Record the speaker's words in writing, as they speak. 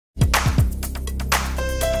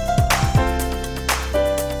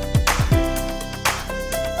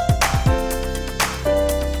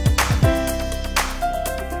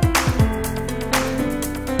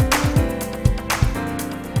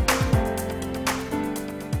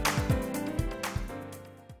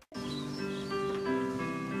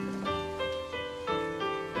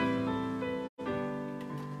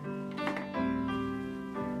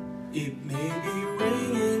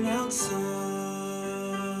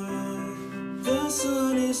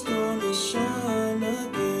sun is gonna shine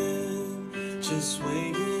again. Just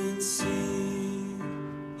wait and see.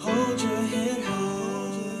 Hold your head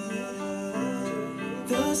high.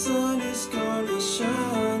 The sun is gonna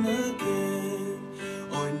shine again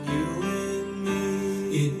on you and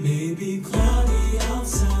me. It may be cloudy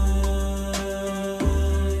outside.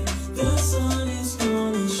 The sun is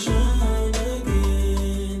gonna shine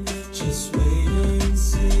again. Just wait and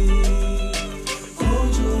see.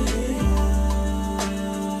 Hold your head high.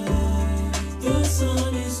 The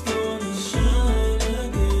sun is gonna shine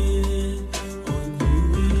again on you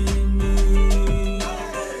and me.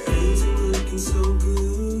 Things ain't looking so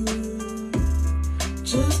good.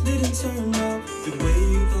 Just didn't turn out the way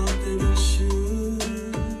you thought that it should.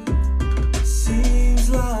 Seems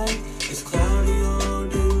like it's cloudy all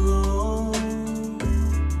day long,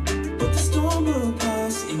 but the storm will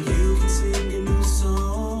pass and you can sing a new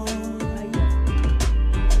song.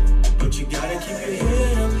 But you gotta keep your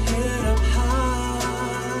head up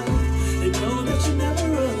high, and know that you're never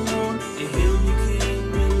alone. In Him you can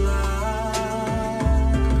rely.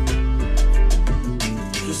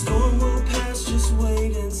 The storm will pass, just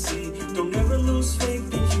wait and see. Don't ever lose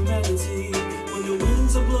faith in humanity. When the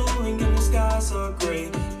winds are blowing and the skies are gray,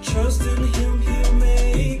 trust in Him, He'll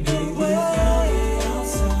make a way.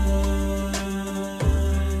 Outside,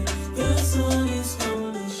 the sun is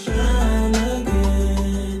gonna shine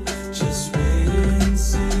again. Just wait and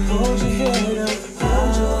see. Hold your head up,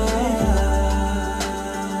 hold your head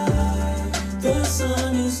high. The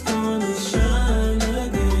sun is gonna shine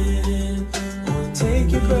again.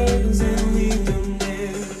 Take your burdens and leave them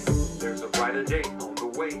there. There's a brighter day on the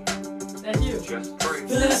way. That's you. Just pray.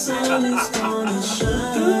 The sun is gonna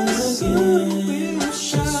shine again.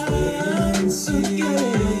 Just wait and see.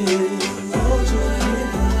 Hold your head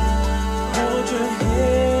high, hold your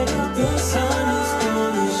head up. The sun is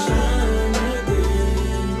gonna shine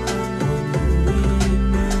again on you and me.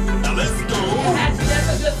 Now let's go. Actually, that's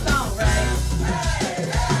a good song, right?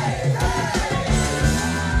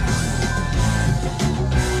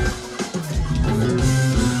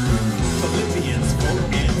 Philippians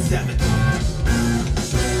 4:7.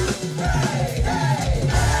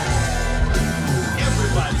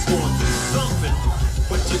 Everybody's going through something,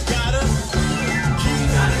 but you gotta keep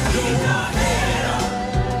your head up.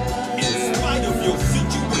 In spite of your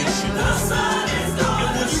situation, the sun is gonna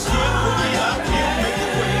and when you can't work it out, He'll make a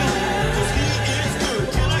way. 'Cause He is good.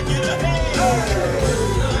 Can I get a hey?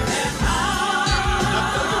 Now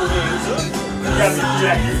put your hands up. Got the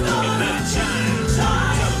jacket. And let it shine.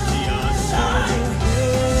 Tell 'em, Keon.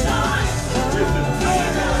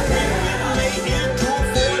 May endure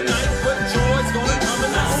for a night, but joy's gonna come in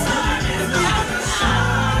the morning.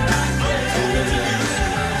 I'm talking to you.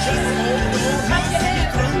 Just hold on. Clap your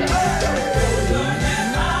hands, clap your hands.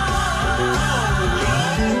 Hold on to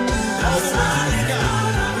the sky.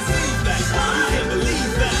 Receive that. You can't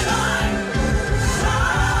believe that.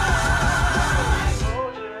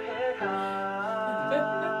 Hold your head high.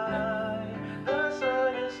 The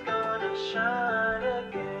sun is gonna shine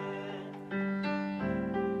again.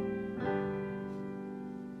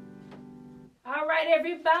 All right,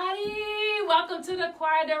 everybody. Welcome to the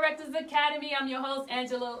Choir Directors Academy. I'm your host,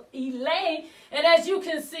 Angela Elaine. And as you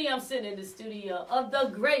can see, I'm sitting in the studio of the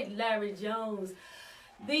great Larry Jones,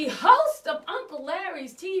 the host of Uncle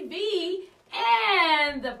Larry's TV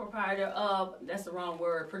and the proprietor of, that's the wrong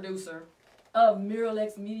word, producer of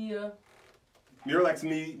Mirralex Media. Mirralex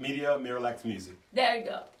Media, Mirralex Music. There you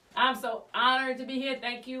go. I'm so honored to be here.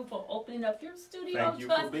 Thank you for opening up your studio Thank you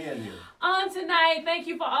to for us being here. on tonight. Thank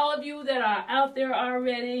you for all of you that are out there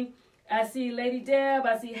already. I see Lady Deb.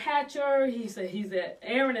 I see Hatcher.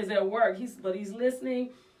 Aaron is at work. But he's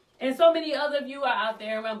listening. And so many other of you are out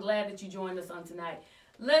there. And I'm glad that you joined us on tonight.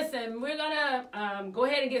 Listen, we're going to go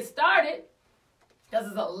ahead and get started because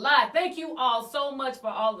there's a lot. Thank you all so much for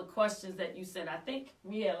all the questions that you sent. I think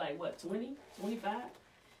we had 20, 25?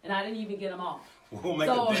 And I didn't even get them all. We'll make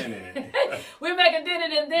a dent in it. We'll make a dent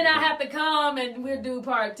in it, and then I have to come and we'll do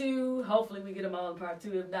part 2. Hopefully we get them all in part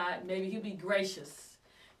 2. If not, maybe He'll be gracious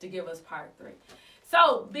to give us part 3.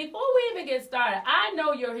 So before we even get started, I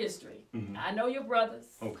know your history. Mhm. I know your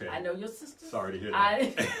brothers. Okay. I know your sisters. Sorry to hear that.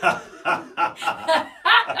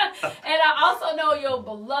 And I also know your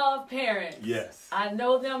beloved parents. Yes. I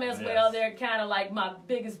know them as well. Yes. They're kind of like my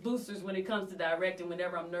biggest boosters when it comes to directing.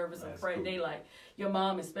 Whenever I'm nervous and That's afraid, cool. They like, your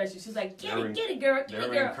mom especially. She's like, get They're it, girl, get it, They're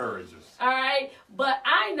girl. encouragers. All right, but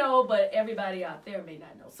I know, but everybody out there may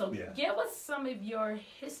not know. So Yeah. give us some of your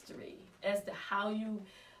history as to how you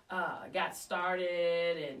got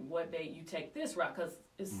started and what made you take this route? Because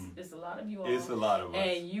it's a lot of you all. It's a lot of us.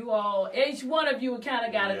 And you all, each one of you kind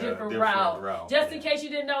of got a different route. Just in case you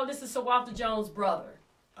didn't know, this is Sir Walter Jones' brother.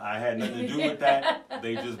 I had nothing to do with that.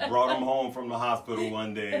 They just brought him home from the hospital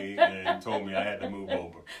one day and told me I had to move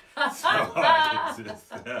over. So it's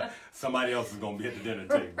just, somebody else is going to be at the dinner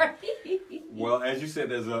table. Right. Well, as you said,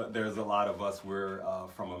 there's a lot of us. We're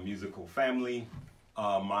from a musical family.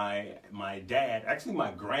 My dad, actually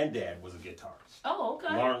my granddad, was a guitarist. Oh,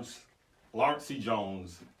 okay. Lawrence C.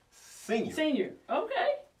 Jones Sr. Senior,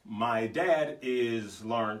 okay. My dad is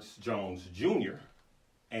Lawrence Jones Jr.,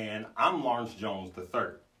 and I'm Lawrence Jones III.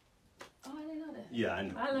 Oh, I didn't know that. Yeah, I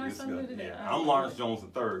know. I learned something new today. Yeah. I'm Lawrence Jones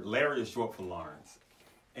III. Larry is short for Lawrence.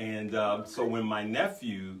 And so when my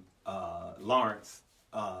nephew, Lawrence,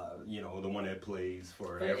 the one that plays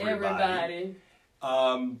for everybody.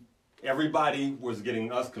 Everybody was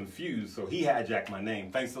getting us confused, so he hijacked my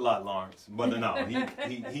name. Thanks a lot, Lawrence. But no,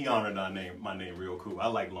 he honored my name real cool. I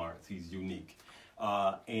like Lawrence. He's unique.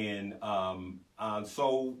 So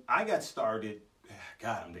I got started,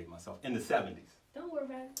 God, I'm dating myself, in the 70s. Don't worry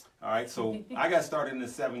about it. All right, so I got started in the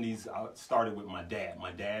 70s. I started with my dad.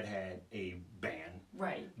 My dad had a band.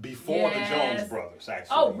 Right. Before the Jones Brothers,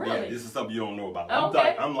 actually. Oh, really? Yeah, this is something you don't know about.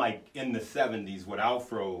 Okay. I'm like in the 70s with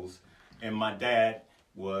afros, and my dad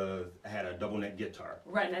had a double neck guitar.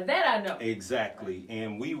 Right, now that I know. Exactly,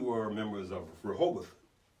 and we were members of Rehoboth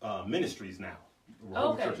Ministries now.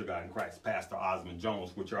 Rehoboth Church of God in Christ, Pastor Osmond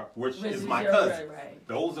Jones, which is my cousin. Right.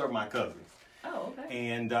 Those are my cousins. Oh,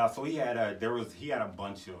 okay. And so he had a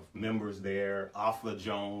bunch of members there. Arthur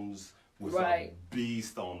Jones was a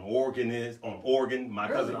beast on organ. My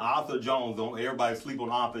cousin Arthur Jones, everybody sleep on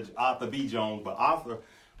Arthur B. Jones, but Arthur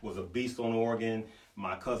was a beast on organ.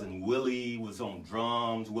 My cousin Willie was on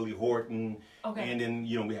drums, Willie Horton. Okay. And then,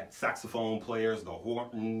 we had saxophone players, the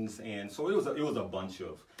Hortons. And so it was a bunch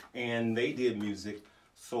of, and they did music.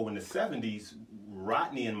 So in the 70s,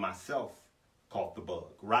 Rodney and myself caught the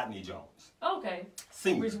bug. Rodney Jones. Okay.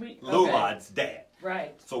 Singer. Lil Rod's dad.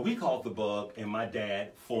 Right. So we caught the bug, and my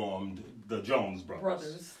dad formed the Jones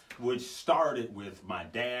Brothers. Which started with my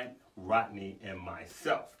dad, Rodney, and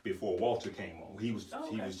myself before Walter came on. He was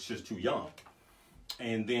just too young.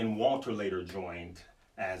 And then Walter later joined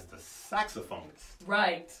as the saxophonist.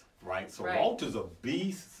 Right. So Walter's a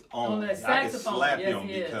beast on the saxophone. I can slap him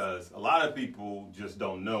because a lot of people just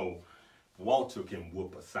don't know Walter can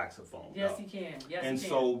whoop a saxophone. Yes, he can. And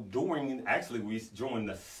so during the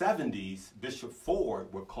 70s, Bishop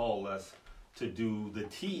Ford would call us to do the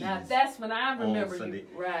teas. Now that's when I remember you.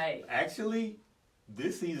 Right. Actually,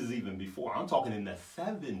 this is even before. I'm talking in the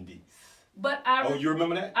 70s. But you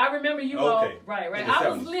remember that? I remember you all. Right. I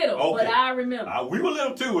was little, but I remember. We were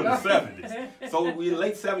little too in the 70s. So in the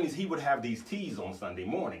late 70s, he would have these teas on Sunday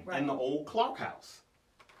morning in the old Clark House.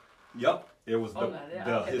 Yep. It was the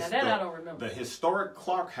historic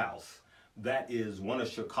Clark House. That is one of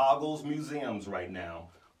Chicago's museums right now.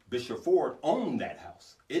 Bishop Ford owned that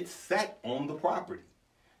house. It sat on the property.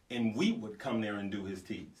 And we would come there and do his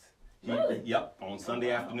teas. Really? Yep, on Sunday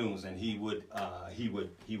afternoons, and he would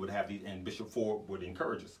have these, and Bishop Ford would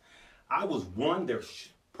encourage us. I was one. There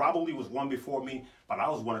probably was one before me, but I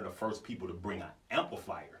was one of the first people to bring an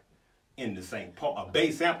amplifier into St. Paul, a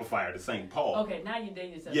bass amplifier to St. Paul. Okay, now you're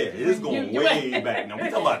dating yourself. Yeah, it's going way back. Now we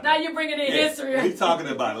talking about now you're bringing in history. We're talking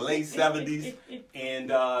about late 70s, and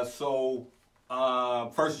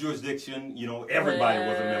First Jurisdiction. Everybody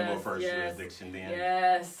was a member of First Jurisdiction then.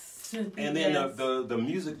 Yes. And then the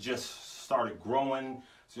music just started growing.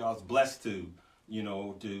 So I was blessed to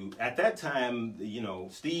at that time,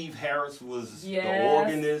 Steve Harris was the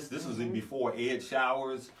organist. This was before Ed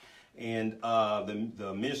Showers and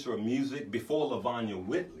the Minister of Music, before LaVanya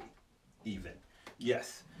Whitley even.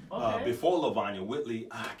 Yes. Okay. Before LaVanya Whitley,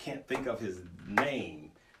 I can't think of his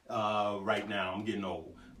name right now. I'm getting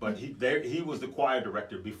old. But he was the choir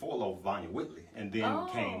director before LaVanya Whitley. And then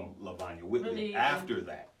came LaVanya Whitley after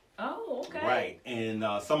that. Oh, okay. Right, and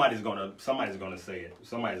somebody's gonna say it.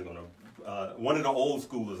 One of the old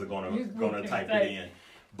schoolers are gonna type it in.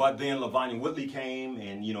 But then LaVanya Whitley came,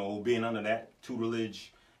 and being under that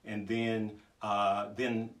tutelage, and then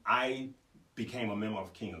I became a member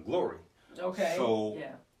of King of Glory. Okay. So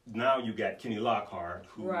now you got Kenny Lockhart,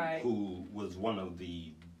 who was one of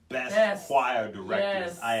the best choir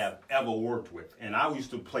directors I have ever worked with, and I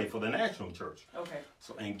used to play for the National Church. Okay.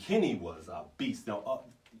 So and Kenny was a beast. Now.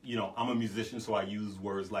 I'm a musician, so I use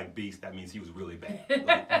words like beast. That means he was really bad.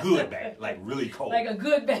 Like good bad. Like really cold. Like a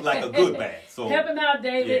good bad. Like a good bad. So help him out,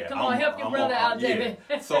 David. Come on, help your brother out, David.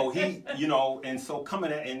 So he, and so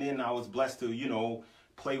coming at, and then I was blessed to,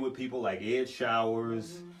 play with people like Ed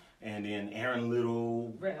Showers, and then Aaron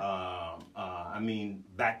Little. Right. I mean,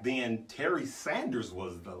 back then Terry Sanders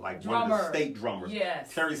was one of Drummer. the state drummers.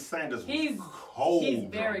 Yes. Terry Sanders was He's cold. He's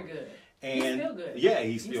very drummer. good. And he's still good. Yeah,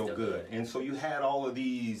 he's still good. And so you had all of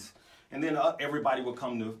these, and then everybody would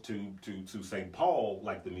come to St. Paul,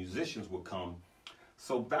 like the musicians would come.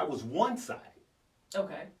 So that was one side.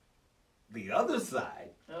 Okay. The other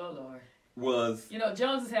side Oh Lord. was You know,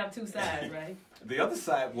 Joneses have two sides, right? the other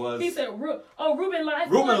side was He said, Ruben Lightfoot.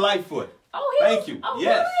 Ruben Lightfoot. Oh, he Thank was- you. Oh,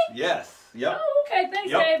 Yes, really? yes, yep. Oh, okay.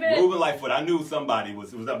 Thanks, Yep, David. Ruben Lightfoot. I knew somebody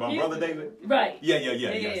was that my brother David? Right. Yeah.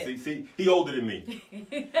 See, he older than me,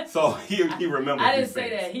 so he remembers. I didn't these say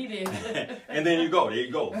things. that. He did. And then there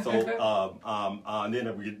you go. So and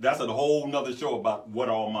then that's a whole nother show about what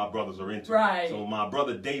all my brothers are into. Right. So my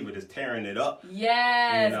brother David is tearing it up.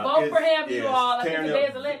 Yes. And, Vote for him, yes, you all. I think tearing today it is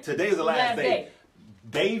up. the last Today's the last day.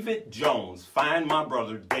 David Jones. Find my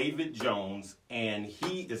brother David Jones, and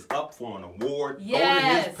he is up for an award. Yes. Go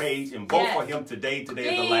to his page and vote Yes. for him today. Today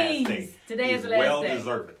is the last day. Please. Today is He's the last well day.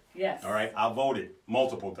 deserved. Yes. All right. I voted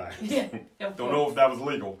multiple times. Yeah, of Don't know course. if that was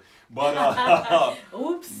legal, but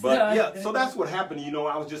Oops. but yeah. So that's what happened. You know,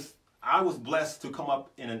 I was blessed to come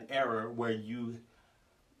up in an era where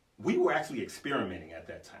we were actually experimenting at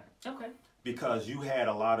that time. Okay. Because you had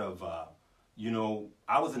a lot of, I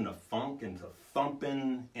was in the funk and the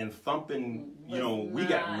thumping, we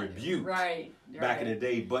got rebuked back in the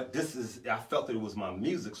day. But I felt that it was my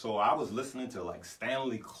music. So I was listening to like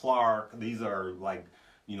Stanley Clark. These are like,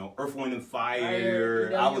 Earth, Wind and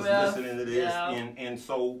Fire. I was listening to this. Yeah. And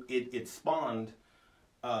so it spawned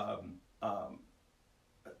a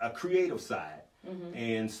creative side. Mm-hmm.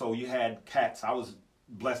 And so you had cats. I was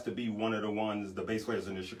blessed to be one of the bass players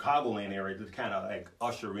in the Chicagoland area to kind of like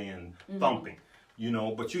usher in thumping,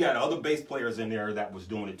 but you had other bass players in there that was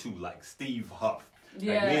doing it too, like Steve Huff.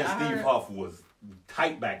 Yeah, like me and Steve Huff was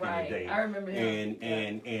tight back in the day. I remember him.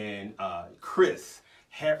 And Chris,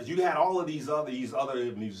 you had all of these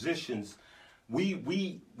other musicians.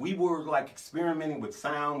 We were like experimenting with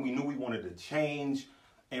sound. We knew we wanted to change,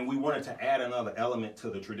 and we wanted to add another element to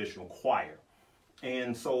the traditional choir.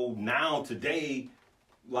 And so now today,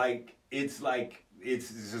 it's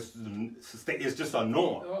just a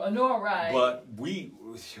norm. A norm, right? But we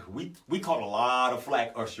caught a lot of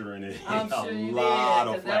flack ushering it. I'm sure you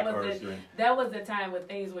did. That was the time when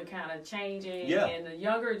things were kind of changing, and the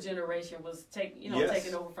younger generation was taking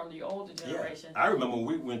over from the older generation. Yeah. I remember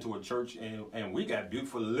we went to a church and we got rebuked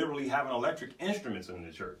for literally having electric instruments in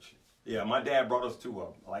the church. Yeah, my dad brought us to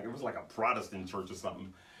it was like a Protestant church or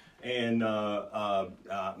something. And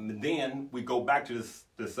then we go back to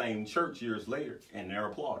the same church years later, and they're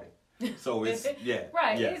applauding. So it's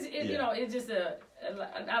right. Yeah, it's just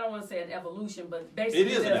I don't want to say an evolution, but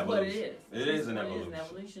basically that's what it is. It is an evolution. It is an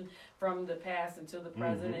evolution from the past into the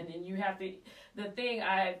present, and you have to. The thing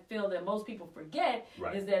I feel that most people forget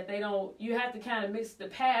is that you have to kind of mix the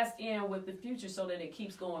past in with the future so that it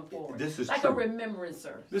keeps going forward. This is like true. a remembrance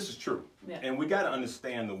service. This is true. Yeah. And we got to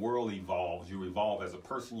understand the world evolves. You evolve as a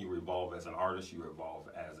person, you evolve as an artist, you evolve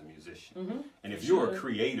as a musician. Mm-hmm. And if you're a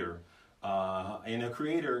creator,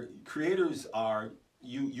 creators are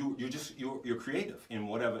you're creative in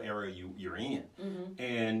whatever area you're in. Mm-hmm.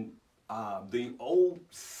 And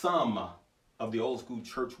some of the old school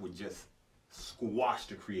church would just squash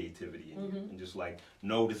the creativity in you and just like,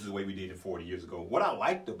 no, this is the way we did it 40 years ago. What I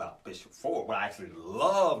liked about Bishop Ford, what I actually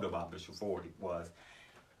loved about Bishop Ford was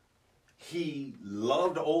he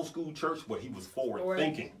loved the old school church, but he was forward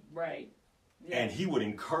thinking. Right. Yeah. And he would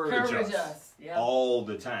encourage us yeah. all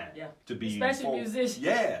the time to be especially musicians.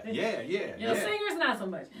 Yeah. Singers not so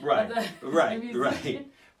much. Right, But right.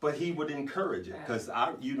 But he would encourage it because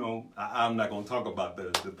I'm not going to talk about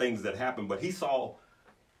the things that happened, but he saw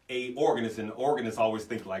a organist, and organists always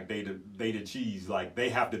think like they the cheese, like they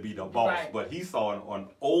have to be the boss. Right. But he saw an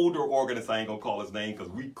older organist, I ain't gonna call his name because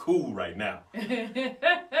we cool right now.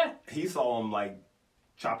 He saw him like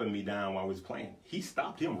chopping me down while I was playing. He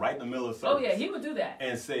stopped him right in the middle of service. Oh yeah, he would do that.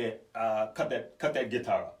 And said, cut that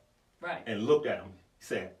guitar up. Right. And looked at him. He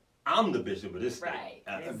said, I'm the bishop of this state. Right.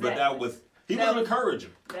 Exactly. But he was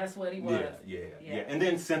encouraging. That's what he was. Yeah. And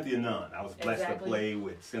then Cynthia Nunn. I was blessed to play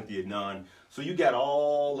with Cynthia Nunn. So you got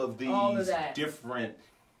all of these different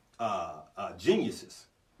geniuses.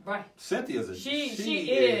 Right. Cynthia's she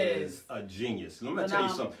is a genius. Let me tell you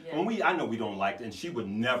something. Yeah. I know we don't like it, and she would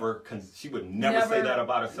never say that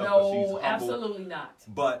about herself. No, she's humble. absolutely not.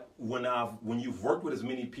 But when you've worked with as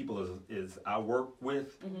many people as I work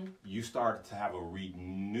with, you start to have a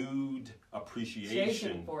renewed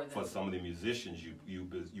appreciation for them. for some of the musicians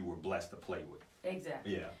you were blessed to play with.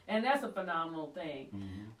 Exactly. Yeah. And that's a phenomenal thing.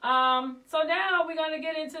 Mm-hmm. So now we're going to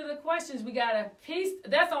get into the questions. We got a piece.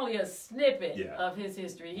 That's only a snippet of his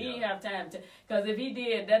history. He didn't have time to, because if he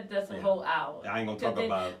did, that's a whole hour. I ain't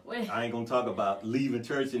gonna talk about leaving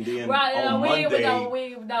church and then right, on Monday giving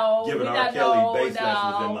R. Kelly bass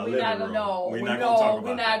lessons in my living room. We're not gonna talk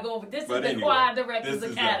about that. This But is the anyway, Choir Directors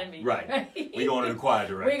Academy. Right. We're going to the choir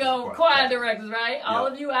directors. We're going to choir directors, right? All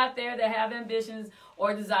Yep. of you out there that have ambitions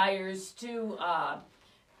or desires to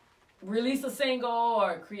release a single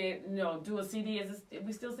or create, do a CD. Are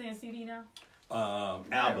we still saying CD now?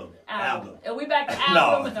 Album. Are we back to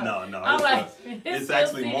album? No. I'm like, it's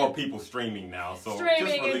actually more people streaming now. So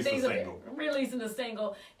streaming just release a single. Releasing a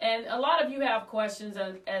single. And a lot of you have questions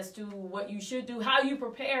as to what you should do, how you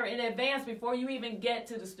prepare in advance before you even get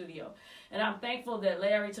to the studio. And I'm thankful that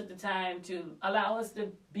Larry took the time to allow us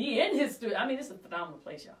to be in his studio. I mean, it's a phenomenal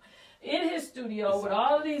place, y'all. In his studio with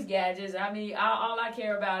all of these gadgets. I mean, all I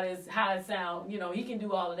care about is how it sounds. He can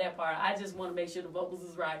do all of that part. I just want to make sure the vocals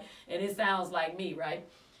is right and it sounds like me, right?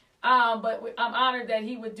 But I'm honored that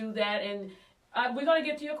he would do that. And we're going to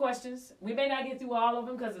get to your questions. We may not get through all of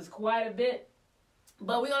them because it's quite a bit.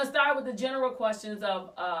 But we're going to start with the general questions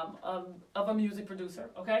of a music producer,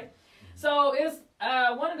 okay? So it's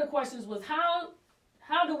one of the questions was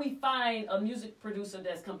how do we find a music producer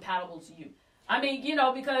that's compatible to you? I mean,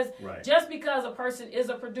 because just because a person is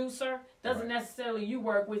a producer doesn't necessarily you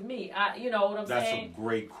work with me. You know what I'm saying? That's a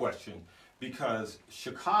great question because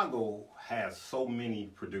Chicago has so many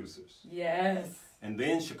producers. Yes. And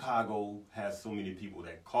then Chicago has so many people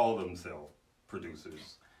that call themselves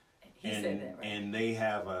producers. He said that, right? And they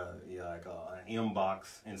have an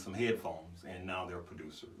inbox and some headphones, and now they're a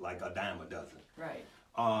producer, like a dime a dozen. Right.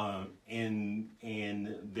 And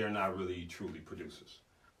they're not really truly producers.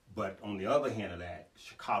 But on the other hand of that,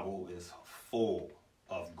 Chicago is full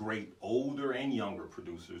of great older and younger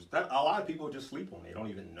producers that a lot of people just sleep on. They don't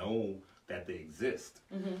even know that they exist.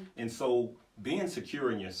 Mm-hmm. And so being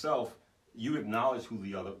secure in yourself, you acknowledge who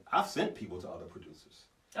I've sent people to other producers.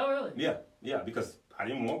 Oh, really? Yeah, because I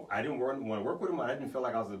didn't want to work with them. I didn't feel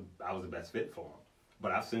like I was the best fit for them.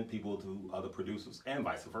 But I've sent people to other producers and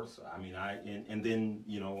vice versa. I mean, and then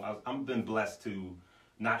I've been blessed to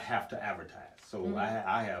not have to advertise. So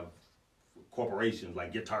I have corporations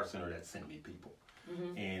like Guitar Center that send me people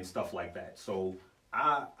and stuff like that. So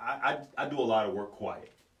I do a lot of work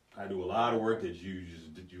quiet. I do a lot of work that you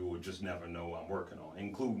would just never know I'm working on,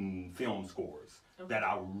 including film scores that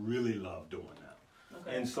I really love doing now.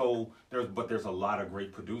 Okay. And so there's a lot of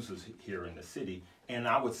great producers here in the city, and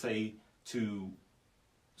I would say to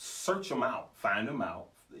search them out, find them out,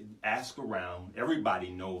 ask around. Everybody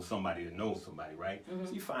knows somebody that knows somebody, right? Mm-hmm.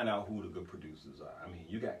 So you find out who the good producers are. I mean,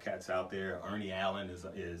 you got cats out there. Ernie Allen is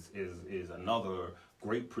another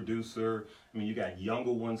great producer. I mean, you got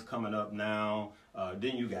younger ones coming up now.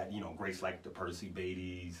 Then you got greats like the Percy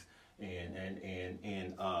Beatties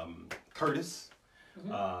and Curtis,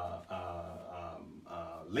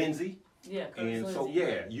 Lindsay. Yeah, and so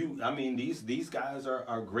these guys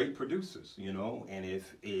are great producers, and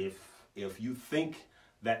if you think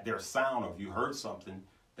that their sound, or if you heard something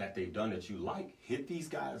that they've done that you like, hit these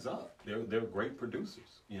guys up. They're great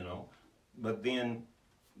producers, But then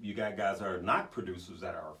you got guys that are not producers,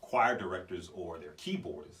 that are choir directors or they're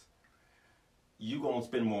keyboardists. You're gonna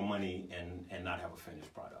spend more money and not have a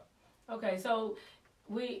finished product. Okay, so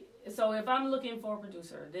if I'm looking for a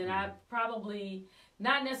producer, then I probably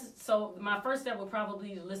not necessarily. So my first step would probably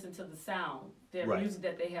be to listen to the sound, the music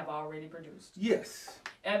that they have already produced. Yes.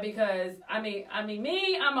 And because I mean, I'm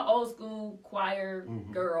an old school choir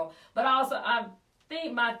girl, but also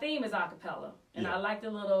my theme is a cappella, and I like the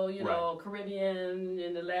little Caribbean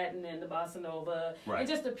and the Latin and the bossa nova, and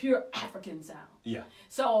just the pure African sound. Yeah.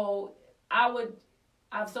 So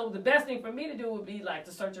so the best thing for me to do would be like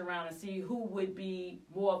to search around and see who would be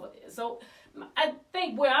more of a, so I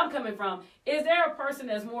think where I'm coming from, is there a person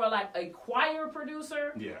that's more like a choir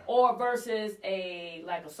producer or versus a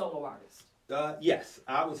solo artist? Yes,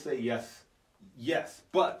 I would say yes,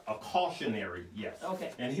 but a cautionary yes.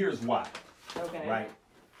 Okay. And here's why. Okay. Right?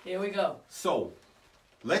 Here we go. So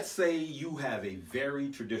let's say you have a very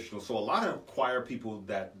traditional, so a lot of choir people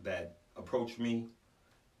that approach me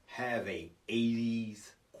have a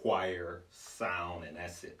 80s choir sound, and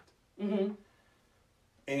that's it. Mm-hmm.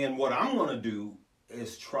 And what I'm going to do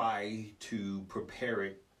is try to prepare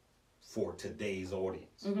it for today's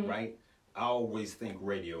audience, right? I always think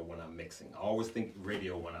radio when I'm mixing. I always think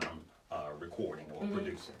radio when I'm recording or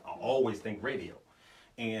producing. I always think radio.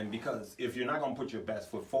 And because if you're not going to put your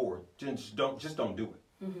best foot forward, just don't do it.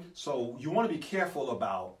 So you want to be careful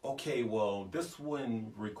about, okay, well, this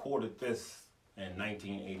one recorded this in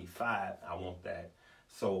 1985. I want that.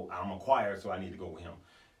 So I'm a choir, so I need to go with him.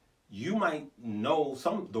 You might know,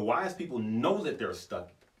 the wise people know that they're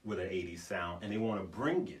stuck with an 80s sound and they want to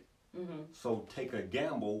bring it. So take a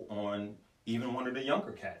gamble on even one of the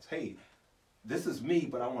younger cats. Hey, this is me,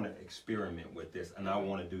 but I want to experiment with this and I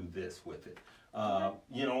want to do this with it.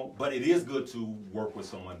 You know, but it is good to work with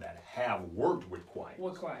someone that have worked with choirs.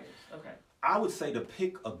 With choirs, okay. I would say to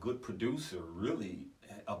pick a good producer, really,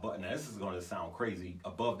 now this is going to sound crazy,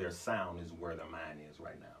 above their sound is where their mind is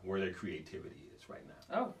right now, where their creativity is right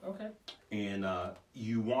now. Oh, okay. And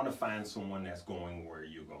you want to find someone that's going where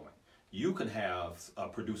you're going. You could have a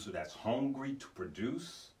producer that's hungry to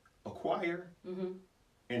produce a choir,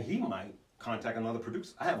 and he might contact another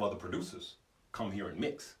producer. I have other producers come here and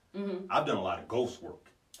mix. I've done a lot of ghost work.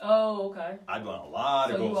 Oh, okay. I've done a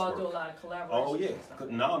lot of ghost work. So you all do a lot of collaborations? Oh, yes.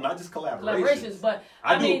 No, not just collaborations. Collaborations, but...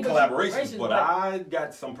 I do collaborations, but I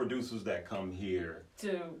got some producers that come here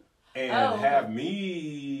and have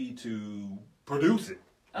me to produce it.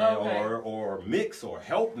 Or mix or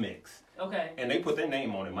help mix. Okay. And they put their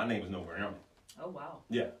name on it. My name is nowhere on it. Oh, wow.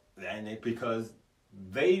 Yeah. And because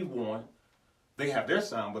they have their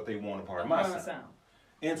sound, but they want a part of my sound.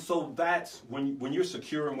 And so that's when you're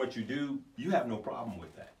secure in what you do, you have no problem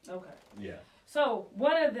with that. Okay. Yeah. So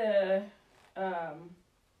one of the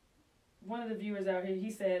viewers out here,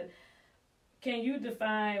 he said, "Can you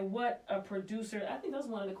define what a producer?" I think that's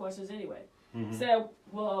one of the questions anyway. Said,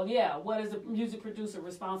 "Well, yeah. What is a music producer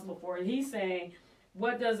responsible for?" And he's saying,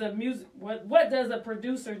 "What does a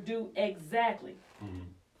producer do exactly?"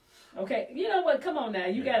 Okay, you know what? Come on now.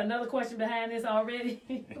 You got another question behind this already,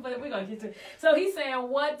 but we're gonna get to it. So he's saying,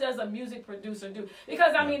 what does a music producer do?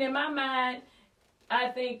 Because I mean, in my mind, I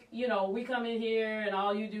think, you know, we come in here and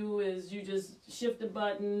all you do is you just shift the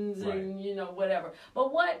buttons and, you know, whatever.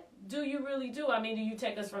 But what do you really do? I mean, do you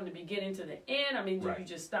take us from the beginning to the end? I mean, do you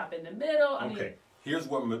just stop in the middle? I mean, here's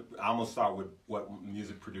what I'm gonna start with. What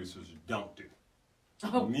music producers don't do.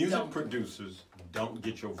 Producers don't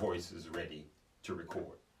get your voices ready to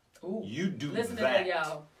record. Ooh, you do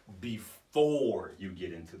that before you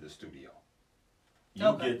get into the studio.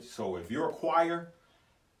 So if you're a choir,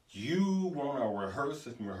 you want to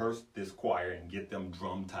rehearse this choir and get them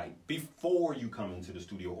drum tight before you come into the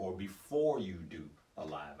studio or before you do a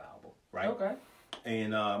live album, right? Okay.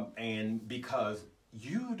 And because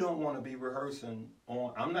you don't want to be rehearsing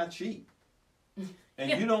on, I'm not cheap.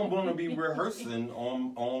 And you don't want to be rehearsing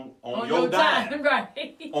on your dime,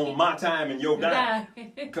 right? On my time and your dime.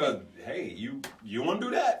 Because hey, you want to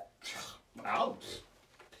do that? I'll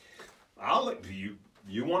let you.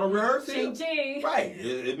 You want to rehearse it? Right.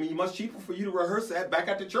 It'd be much cheaper for you to rehearse that back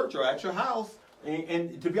at the church or at your house.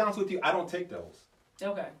 And to be honest with you, I don't take those.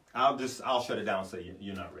 Okay. I'll shut it down and say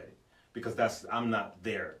you're not ready, because I'm not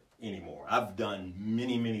there anymore. I've done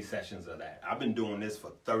many sessions of that. I've been doing this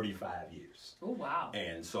for 35 years. Oh wow.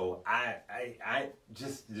 And so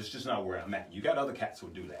it's just not where I'm at. You got other cats who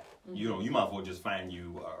do that. You know, you might as well just find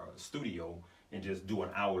you a studio and just do an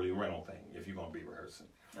hourly rental thing if you're gonna be rehearsing.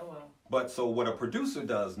 Oh wow. But so what a producer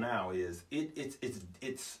does now is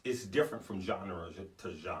it's different from genre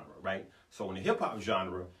to genre, right? So in the hip hop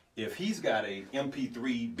genre, if he's got a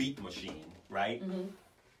MP3 beat machine, right,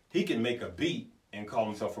 he can make a beat and call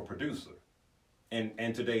himself a producer.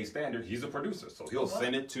 And today's standard, he's a producer. So he'll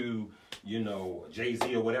send it to, you know,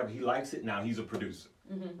 Jay-Z or whatever. He likes it. Now he's a producer,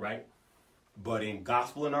 right? But in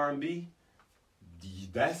gospel and R&B,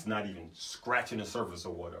 that's not even scratching the surface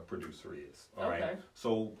of what a producer is. All right.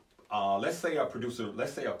 So let's say a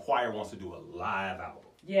choir wants to do a live album.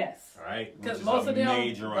 Yes. All right. Which is a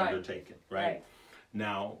major undertaking, right?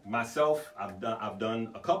 Now myself, I've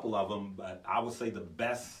done a couple of them, but I would say the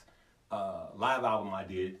best live album I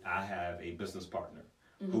did, I have a business partner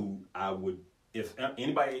who I would, if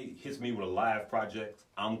anybody hits me with a live project,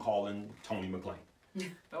 I'm calling Tony McLean.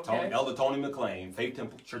 Elder Tony McLean, Faith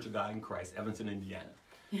Temple Church of God in Christ, Evanston, Indiana.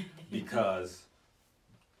 Because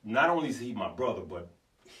not only is he my brother, but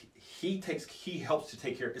he helps to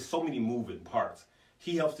take care, there's so many moving parts.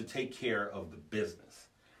 He helps to take care of the business.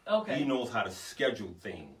 Okay. He knows how to schedule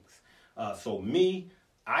things. So me,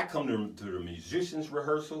 I come to the musicians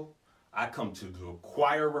rehearsal, I come to the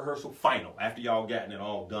choir rehearsal final after y'all gotten it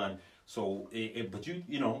all done. So, but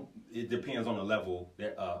you know, it depends on the level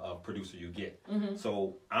that of producer you get.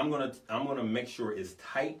 So I'm gonna make sure it's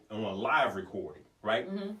tight on a live recording, right?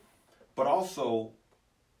 But also,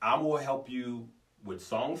 I will help you with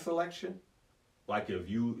song selection. Like if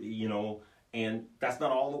you know, And that's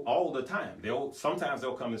not all the time. Sometimes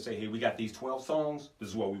they'll come and say, hey, we got these 12 songs. This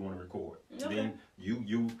is what we want to record. Okay.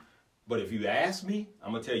 Then but if you ask me,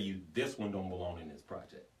 I'm going to tell you this one don't belong in this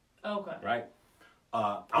project. Okay. Right?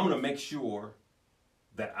 I'm going to make sure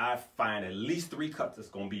that I find at least 3 cuts that's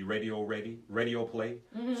going to be radio play.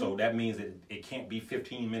 Mm-hmm. So that means that it can't be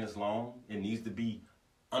 15 minutes long. It needs to be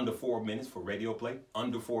under 4 minutes for radio play.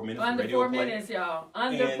 Under 4 minutes for radio play. Under 4 minutes, y'all.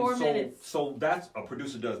 Under 4 minutes. So that's a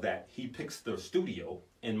producer does that. He picks the studio.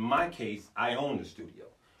 In my case, I own the studio.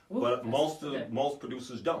 Ooh, but most okay.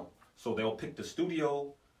 producers don't. So they'll pick the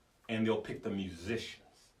studio and they'll pick the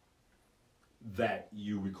musicians that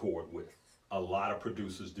you record with. A lot of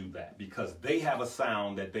producers do that because they have a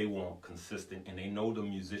sound that they want consistent and they know the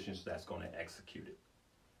musicians that's going to execute it.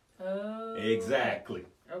 Oh. Exactly.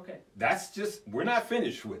 Okay. That's just, we're not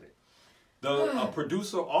finished with it. A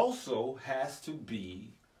producer also has to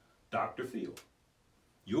be Dr. Phil.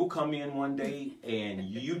 You'll come in one day and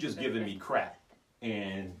you just giving me crap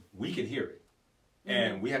and we can hear it.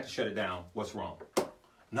 And we have to shut it down. What's wrong?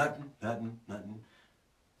 Nothing.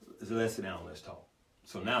 So let's sit down, let's talk.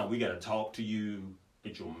 So now we got to talk to you,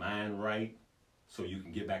 get your mind right, so you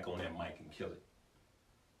can get back on that mic and kill it.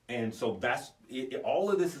 And so that's it. All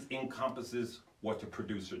of this encompasses what the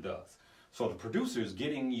producer does. So the producer is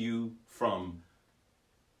getting you from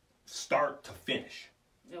start to finish.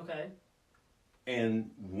 Okay. And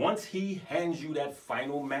once he hands you that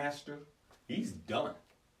final master, he's done.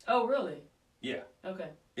 Oh, really? Yeah. Okay.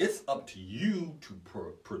 It's up to you to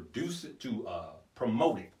produce it, to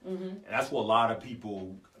promote it. Mm-hmm. And that's what a lot of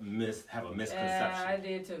people have a misconception. Yeah, I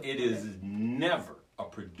did too. It is never a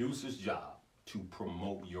producer's job to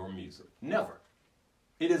promote your music. Never.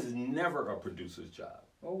 It is never a producer's job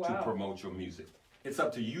to promote your music. It's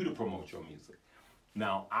up to you to promote your music.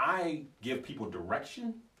 Now, I give people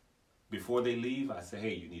direction before they leave. I say,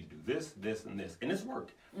 hey, you need to do this, this, and this. And it's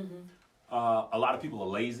worked. Mm-hmm. A lot of people are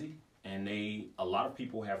lazy. And a lot of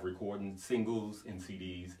people have recorded singles and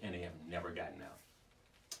CDs, and they have never gotten out.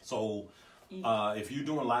 So, if you're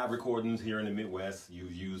doing live recordings here in the Midwest, you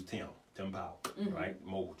use Tim Powell, right?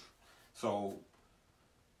 Mold. So,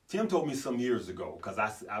 Tim told me some years ago, because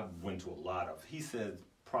I went to a lot of. He says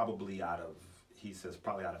probably out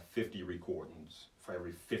of 50 recordings, for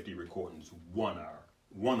every 50 recordings, one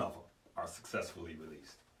of them are successfully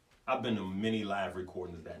released. I've been to many live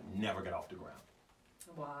recordings that never got off the ground.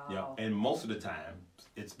 Wow. Yeah, and most of the time,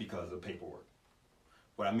 it's because of paperwork.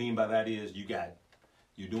 What I mean by that is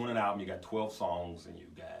you're doing an album, you got 12 songs, and you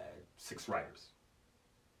got 6 writers.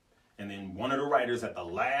 And then one of the writers at the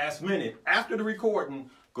last minute, after the recording,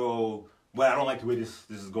 go, well, I don't like the way this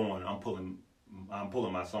is going. I'm pulling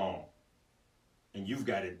my song. And you've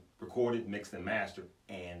got it recorded, mixed, and mastered,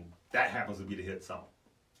 and that happens to be the hit song.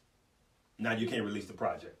 Now you can't release the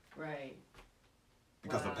project. Right.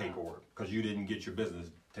 Because of paperwork, because you didn't get your business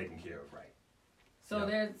taken care of right. So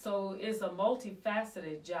so it's a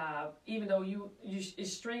multifaceted job, even though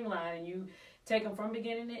it's streamlined and you take them from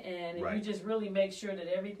beginning to end, and you just really make sure that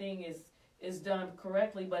everything is done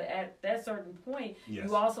correctly. But at that certain point,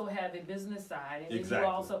 you also have a business side, and you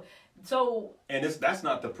also and that's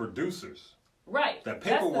not the producers. Right. The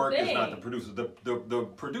paperwork is not the producer. The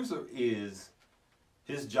producer is,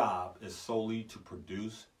 his job is solely to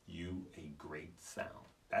produce you a great sound.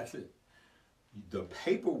 That's it. The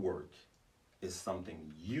paperwork is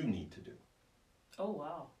something you need to do. Oh,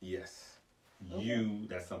 wow. Yes.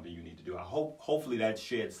 That's something you need to do. Hopefully that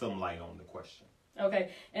sheds some light on the question.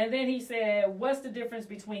 Okay. And then he said, what's the difference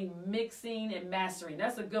between mixing and mastering?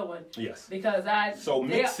 That's a good one. Yes. Because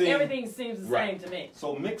everything seems the same to me.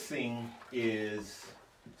 So mixing is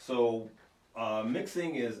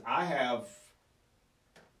I have,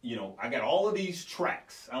 I got all of these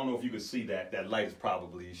tracks. I don't know if you can see that. That light is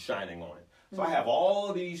probably shining on it. So I have all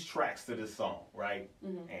of these tracks to this song, right?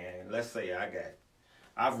 Mm-hmm. And let's say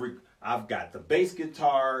I've got the bass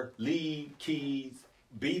guitar, lead, keys,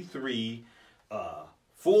 B3,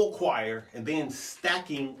 full choir, and then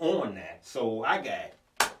stacking on that. So I got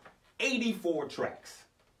 84 tracks.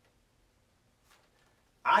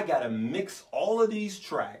 I got to mix all of these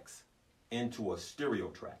tracks into a stereo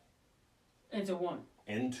track. Into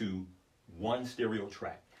one stereo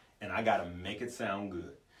track. And I got to make it sound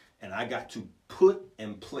good. And I got to put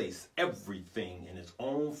and place everything in its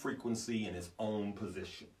own frequency and its own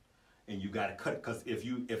position. And you got to cut it, because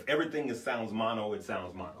if everything sounds mono, it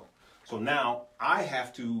sounds mono. So now I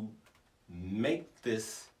have to make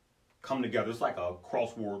this come together. It's like a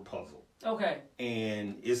crossword puzzle. Okay.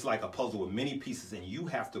 And it's like a puzzle with many pieces, and you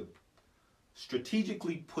have to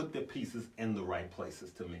strategically put the pieces in the right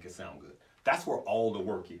places to make it sound good. That's where all the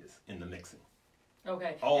work is, in the mixing.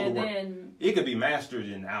 Okay. All and the work. then It could be mastered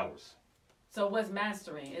in hours. so what's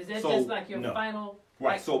mastering? Is that So, just like your no. final?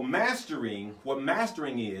 Right. Like, So mastering, what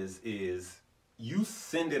mastering is you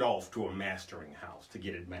send it off to a mastering house to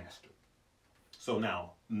get it mastered. So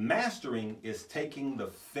now mastering is taking the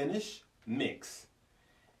finished mix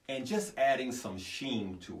and just adding some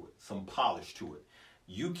sheen to it, some polish to it.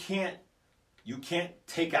 You can't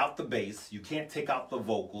take out the bass, you can't take out the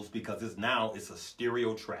vocals because it's a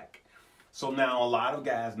stereo track. So now a lot of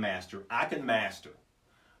guys master. I can master,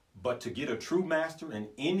 but to get a true master, and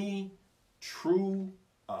any true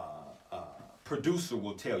producer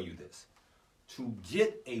will tell you this, to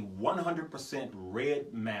get a 100%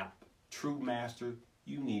 red map true master,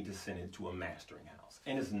 you need to send it to a mastering house,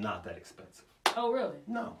 and it's not that expensive. oh, really?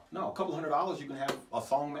 No, a couple $100 you can have a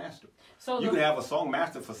song mastered. So You can have a song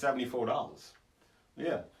mastered for $74.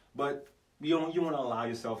 Yeah, but you want to allow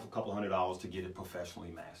yourself a couple $100 to get it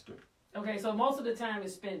professionally mastered. Okay, so most of the time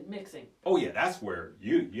is spent mixing. Oh yeah, that's where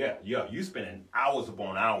you spending hours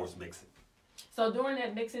upon hours mixing. So during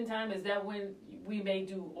that mixing time, is that when we may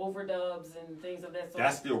do overdubs and things of that sort?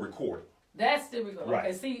 That's still recording. That's still recording. Right.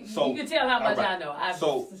 Okay, see, So, you can tell how much all right. I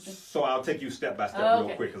know. So I'll take you step by step Okay.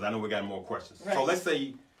 real quick because I know we got more questions. Right. So let's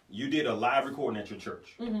say you did a live recording at your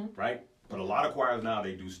church, Mm-hmm. right? But a lot of choirs now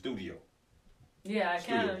they do studio. yeah, I kind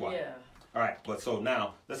Studio of, choir. yeah. All right, but so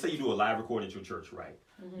now let's say you do a live recording at your church, right?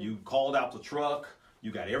 Mm-hmm. You called out the truck,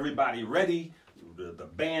 you got everybody ready, the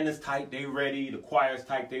band is tight, they ready, the choir's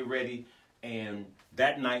tight, they ready, and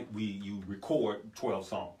that night you record 12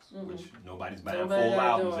 songs, which nobody's buying Nobody full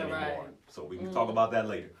albums doing, anymore. right. So we can talk about that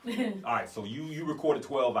later. All right, so you recorded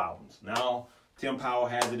 12 albums. Now Tim Powell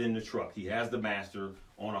has it in the truck. He has the master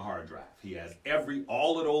on a hard drive. He has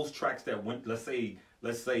all of those tracks that went. Let's say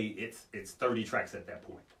it's 30 tracks at that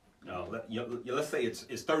point. Let's say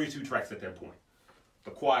it's 32 tracks at that point.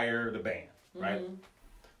 The choir, the band, right?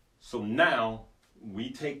 So now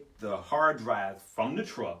we take the hard drive from the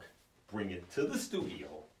truck, bring it to the studio,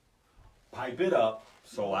 pipe it up.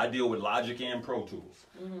 So I deal with Logic and Pro Tools.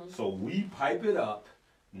 So we pipe it up.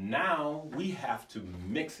 Now we have to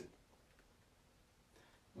mix it.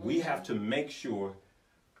 We have to make sure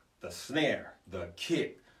the snare, the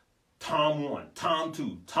kick, tom 1, tom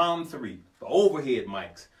 2, tom 3, the overhead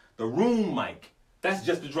mics, the room mic, that's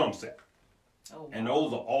just the drum set. Oh, And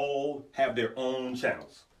those are all have their own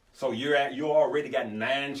channels. So you already got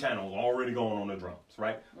 9 channels already going on the drums,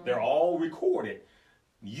 right? They're all recorded.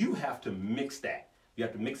 You have to mix that. You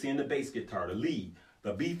have to mix in the bass guitar, the lead,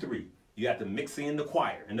 the B3. You have to mix in the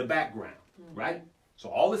choir in the background, right? So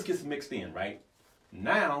all this gets mixed in, right?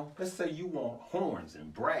 Now, let's say you want horns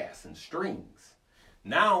and brass and strings.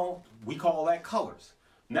 Now, we call that colors.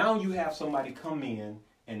 Now you have somebody come in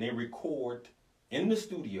and they record in the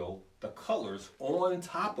studio the colors on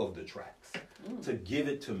top of the tracks to give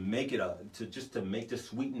it, to make it to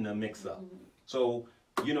sweeten the mix up. So,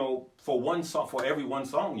 for every one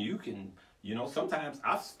song, you can, sometimes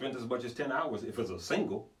I've spent as much as 10 hours, if it's a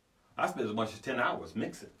single, I spend as much as 10 hours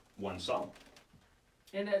mixing one song.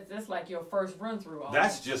 And that's like your first run through.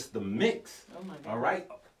 That's just the mix. Oh my God. All right.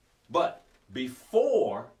 But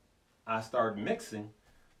before I start mixing,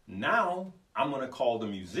 now I'm going to call the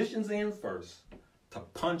musicians in first to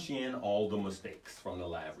punch in all the mistakes from the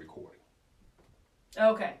live recording.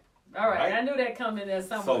 Okay. All right. Right? I knew that coming there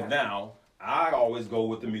somewhere. So now I always go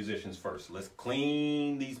with the musicians first. Let's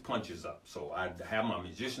clean these punches up. So I have my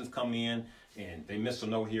musicians come in and they miss a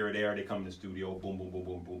note here or there. They come in the studio, boom, boom, boom,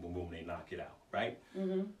 boom, boom, boom, boom. They knock it out, right?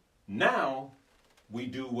 Now we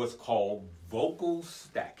do what's called vocal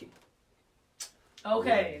stacking.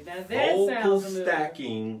 Okay. Now that Vocal sounds familiar.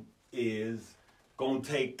 stacking is going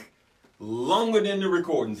to take longer than the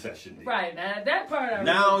recording session did. Right. Now that part I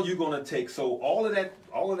Now remember. you're gonna take all of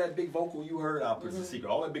that big vocal you heard. I'll put the secret.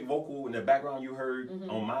 All that big vocal in the background you heard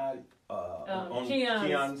on my on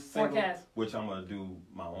Keon's single, Forecast. which I'm gonna do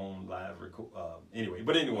my own live record.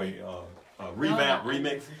 Revamp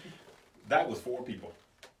remix. That was 4 people,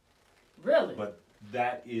 Really? but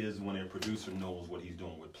that is when a producer knows what he's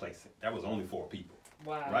doing with placing. That was only 4 people.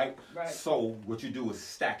 Wow. Right? Right. So what you do is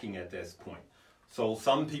stacking at this point. So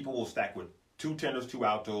some people will stack with 2 tenors, 2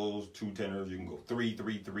 altos, 2 tenors. You can go 3,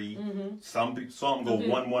 3, 3. Some go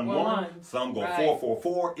 1, 1, 1. Some go Right. 4, 4,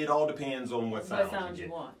 4. It all depends on what sound sound you you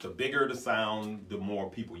get. want. The bigger the sound, the more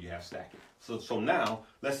people you have stacking. So now,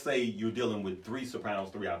 let's say you're dealing with 3 sopranos,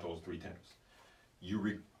 3 altos, 3 tenors.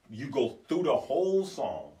 You go through the whole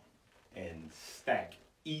song and stack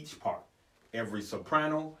each part. Every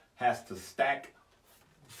soprano has to stack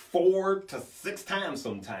 4 to 6 times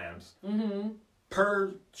sometimes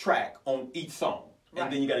per track on each song. Right.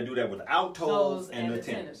 And then you got to do that with altos Those and the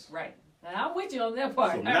tenors. Right. I'm with you on that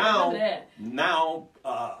part. So I remember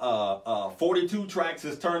now 42 tracks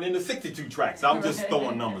has turned into 62 tracks. I'm just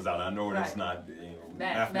throwing numbers out. I know that's not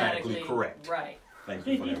mathematically correct. Right. Thank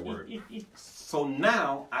you for that word. So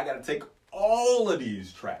now I got to take all of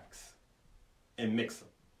these tracks and mix them.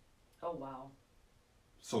 Oh, wow.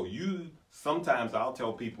 So sometimes I'll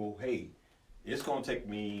tell people, hey, it's going to take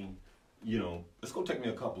me, it's going to take me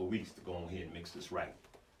a couple of weeks to go ahead and mix this right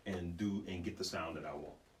and get the sound that I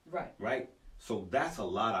want. Right. Right? So that's a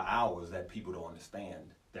lot of hours that people don't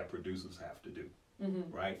understand that producers have to do.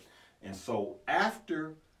 Mm-hmm. Right? And so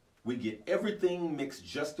after we get everything mixed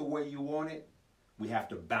just the way you want it, we have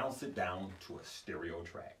to bounce it down to a stereo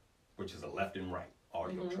track, which is a left and right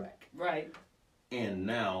audio track. Right. And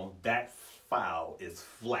now that file is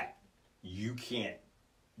flat. You can't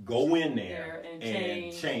go in there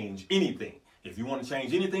and change anything. If you want to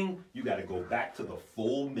change anything, you got to go back to the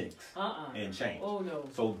full mix and change. Oh, no.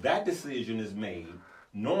 So that decision is made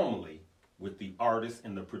normally with the artist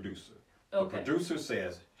and the producer. Okay. The producer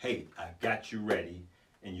says, hey, I got you ready.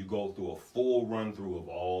 And you go through a full run through of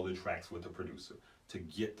all the tracks with the producer to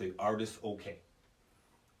get the artist okay.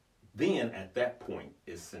 Then at that point,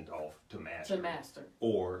 it's sent off to master.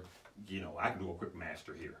 Or, I can do a quick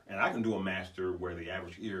master here. And I can do a master where the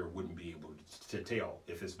average ear wouldn't be able to tell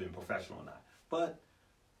if it's been professional or not. But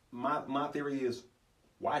my theory is,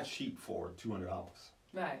 why cheap for $200?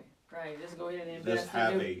 Right. Just go ahead and invest. Just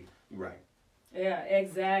have right. Yeah,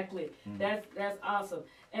 exactly. Mm-hmm. That's awesome.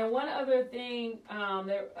 And one other thing,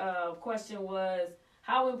 question was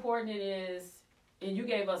how important it is, and you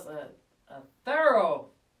gave us a thorough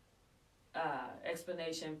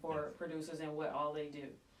explanation for producers and what all they do.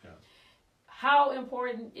 Yeah. How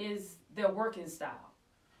important is their working style?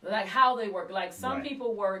 Like how they work. Like some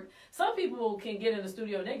people can get in the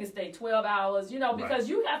studio and they can stay 12 hours, because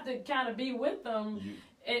you have to kind of be with them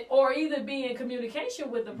or either be in communication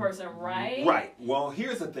with the person, right? Right. Well,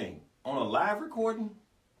 here's the thing. On a live recording,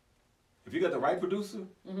 if you got the right producer,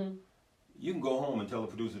 you can go home and tell the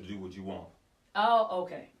producer to do what you want. Oh,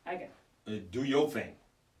 okay. I get it. Do your thing.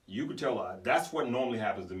 You could tell that's what normally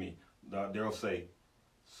happens to me. They'll say,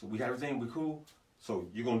 so we got everything, we cool? So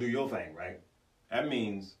you're going to do your thing, right? That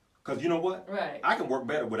means, because you know what? Right. I can work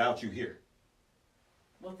better without you here.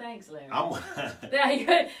 Well, thanks, Larry. Get out.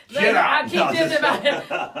 I keep thinking about it.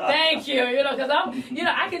 Thank you. Because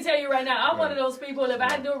I can tell you right now, I'm one of those people. If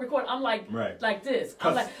I do a record, I'm like this.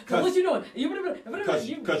 I'm like, what you doing?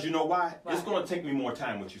 Because you know why? It's going to take me more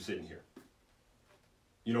time with you sitting here.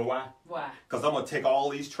 You know why? Why? Because I'm going to take all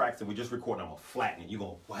these tracks that we just recorded, I'm going to flatten it. You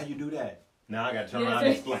go, why you do that? Now I got to turn around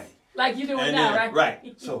and explain. Like you doing now, right?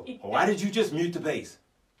 Right. So why did you just mute the bass?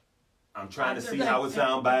 I'm trying to see how it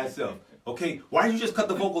sounds by itself. Okay, why did you just cut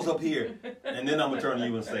the vocals up here? And then I'm going to turn to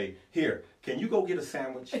you and say, here, can you go get a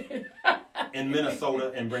sandwich in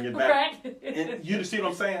Minnesota and bring it back? Right. And you see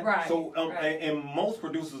what I'm saying? Right. So, and most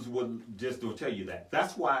producers will tell you that.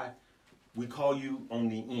 That's why we call you on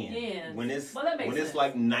the end. When it's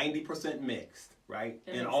like 90% mixed, right?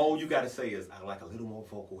 And all you got to say is, I like a little more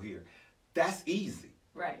vocal here. That's easy.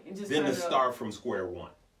 Right. And just then to start from square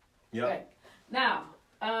one. Yep. Right. Now,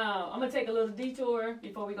 I'm going to take a little detour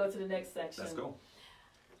before we go to the next section. Let's go.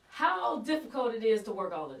 How difficult it is to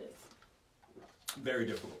work all of this? Very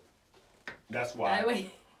difficult. That's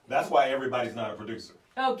why everybody's not a producer.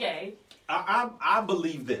 Okay. I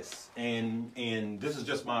believe this, and this is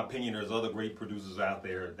just my opinion. There's other great producers out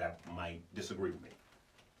there that might disagree with me.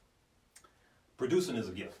 Producing is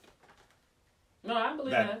a gift. No, I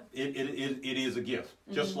believe that. It is a gift.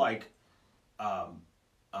 Mm-hmm. Just like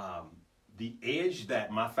the edge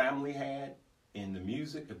that my family had in the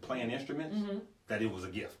music and playing instruments, that it was a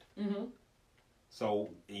gift. Mm-hmm. So,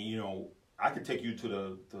 I could take you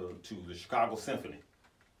to the Chicago Symphony,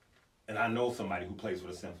 and I know somebody who plays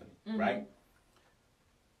with a symphony, right?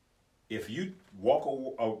 If you walk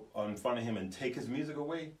in front of him and take his music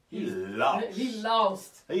away, he lost. He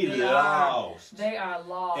lost. They are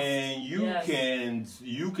lost. And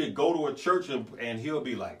you could go to a church and he'll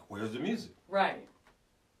be like, "Where's the music?" Right.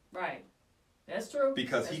 That's true.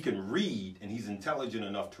 Because he can read and he's intelligent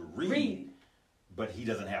enough to read. But he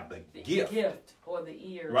doesn't have the gift. Or the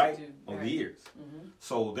ears. Right? Or the ears. Mm-hmm.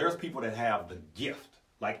 So there's people that have the gift.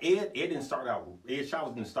 Like Ed Chavez didn't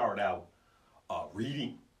start out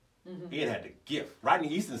reading. Mm-hmm. Ed had the gift. Rodney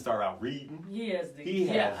Easton started out reading. He has the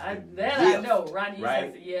gift. I know. Rodney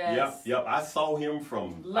right? Easton, yes. Yep. I saw him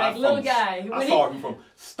from... little guy. I saw him from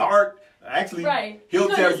start. Actually, he'll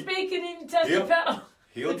tell you. Speak and even touch the pedal.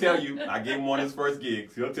 He'll tell you. I gave him one of his first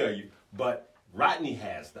gigs. He'll tell you. But Rodney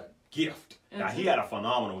has the gift. Now, he had a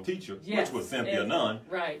phenomenal teacher, which was Cynthia Nunn.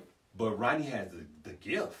 Right. But Ronnie has the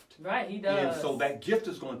gift. Right, he does. And so that gift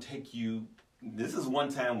is going to take you. This is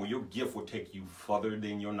one time where your gift will take you further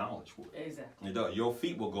than your knowledge would. Exactly. It does. Your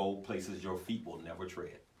feet will go places your feet will never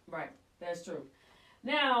tread. Right, that's true.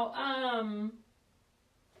 Now,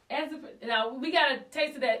 now we got a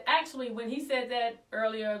taste of that. Actually, when he said that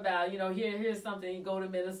earlier about here's something, you go to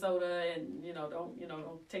Minnesota and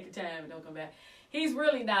don't take your time and don't come back. He's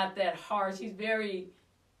really not that harsh. He's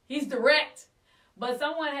direct. But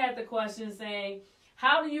someone had the question saying,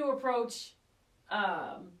 how do you approach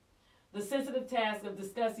the sensitive task of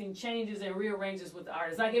discussing changes and rearranges with the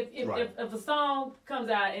artist? Like if a song comes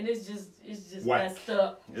out and it's just whack. messed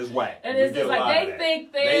up. It's whack. And it's just like they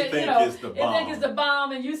think it's the bomb. They think it's the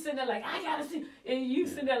bomb, and you sitting there like, I gotta see, and you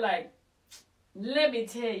sitting there like, let me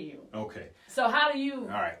tell you. Okay. So how do you?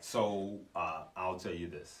 All right. So I'll tell you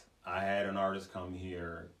this. I had an artist come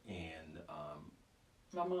here and.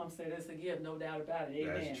 My mom said it's a gift, no doubt about it.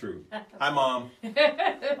 Amen. That's true. Hi, Mom.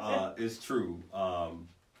 It's true.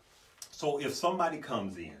 So if somebody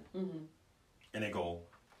comes in and they go,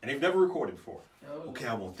 and they've never recorded before. Oh. Okay,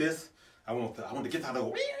 I want this. I want the guitar to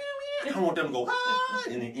go. I want them to go.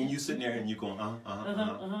 And you sitting there and you going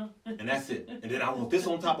and that's it. And then I want this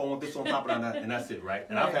on top. I want this on top of that, and that's it, right?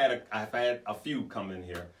 And Right. I've had a few come in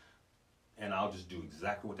here, and I'll just do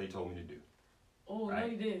exactly what they told me to do. Oh, right?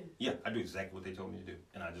 no, you did. Yeah, I do exactly what they told me to do,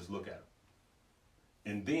 and I just look at them.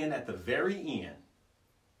 And then at the very end,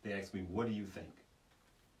 they ask me, "What do you think?"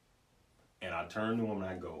 And I turn to them and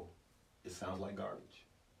I go, "It sounds like garbage."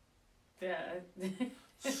 Yeah.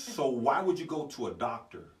 So why would you go to a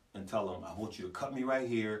doctor and tell them, "I want you to cut me right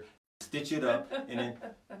here, stitch it up," and then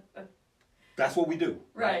that's what we do,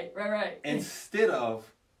 Right. instead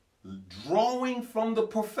of drawing from the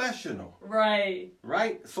professional, Right.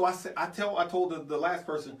 right? So I told the last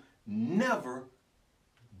person, never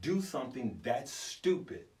do something that's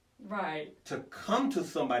stupid. Right. To come to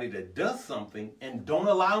somebody that does something and don't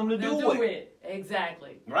allow them to do it.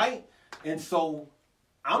 Exactly. Right? And so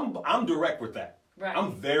I'm direct with that. Right.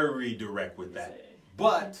 I'm very direct with that.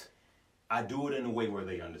 But I do it in a way where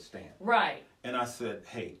they understand. Right. And I said,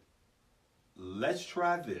 hey, let's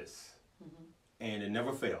try this. And it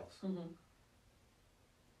never fails.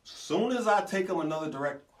 Soon as I take them another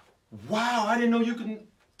direct, wow, I didn't know you can,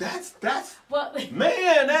 that's, Well,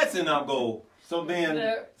 man, that's, and I'll go, so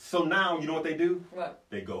now, you know what they do? What?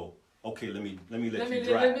 They go, okay, let me let you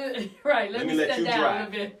drive. Right, Let me let you down drive. a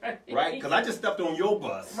little bit. Right? Because I just stepped on your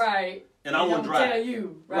bus. Right. And I want to drive. Tell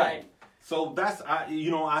you. Right. So that's,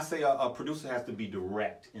 I say a producer has to be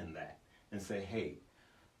direct in that and say, hey,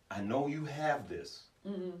 I know you have this,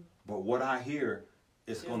 but what I hear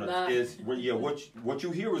is what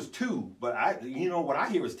you hear is 2, but what I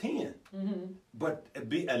hear is 10. But at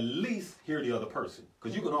least hear the other person,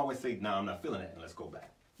 because you can always say, "No, I'm not feeling that," and let's go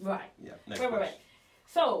back. Right. Yeah. Next Right. question.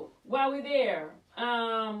 So while we're there,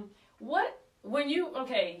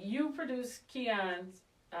 you produced Keon's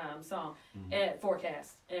song at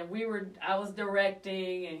Forecast, and I was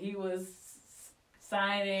directing, and he was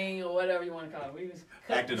signing or whatever you want to call it. We was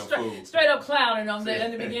Acting a fool. straight up clowning on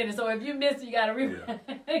in the beginning. So if you missed it, you got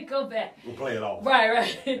to go back. We'll play it off.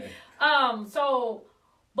 Right.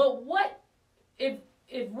 But what if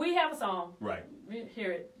we have a song? Right. We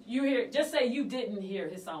hear it. You hear it. Just say you didn't hear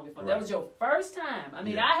his song before. Right. That was your first time. I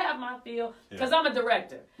mean, Yeah. I have my feel because I'm a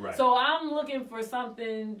director. Right. So I'm looking for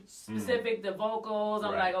something specific. The vocals.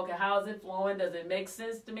 I'm Right. like, okay, how is it flowing? Does it make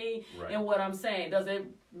sense to me? Right. And what I'm saying, does it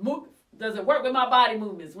move? Does it work with my body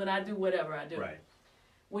movements when I do whatever I do? Right.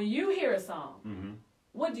 When you hear a song,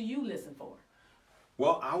 what do you listen for?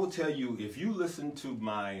 Well, I will tell you, if you listen to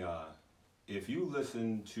my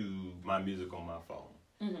music on my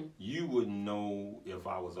phone, you wouldn't know if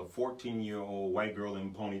I was a 14-year-old white girl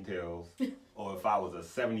in ponytails or if I was a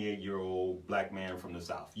 78-year-old black man from the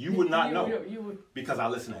South. You would not know because I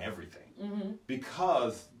listen to everything.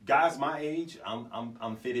 Because guys my age,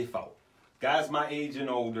 I'm 54. Guys my age and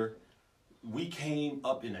older, we came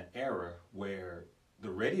up in an era where the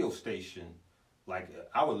radio station, like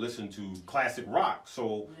I would listen to classic rock.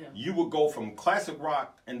 So you would go from classic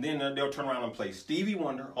rock and then they'll turn around and play Stevie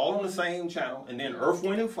Wonder all on the same channel, and then Earth,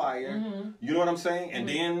 Wind and Fire, you know what I'm saying? And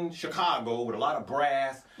then Chicago with a lot of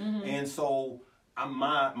brass. And so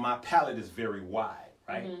my palette is very wide,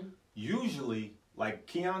 right? Usually, like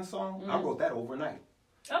Keon's song, I wrote that overnight.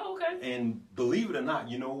 Oh, okay. And believe it or not,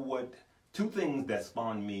 you know what? 2 things that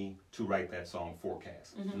spawned me to write that song,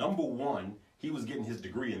 Forecast. Number 1, he was getting his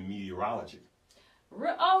degree in meteorology.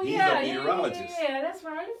 He's a meteorologist. Yeah, that's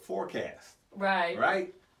right. Forecast. Right.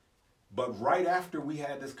 Right? But right after we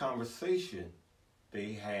had this conversation,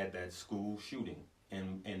 they had that school shooting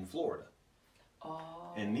in Florida.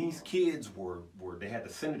 Oh. And these kids they had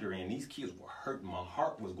the senator in, these kids were hurting. My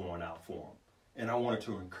heart was going out for them. And I wanted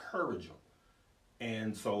to encourage them.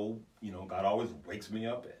 And so, you know, God always wakes me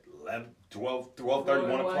up at 11, 12, 12:30,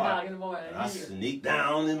 1 o'clock. In the morning. And I sneak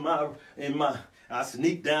down I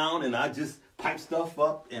sneak down and I just pipe stuff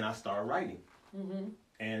up and I start writing. Mm-hmm.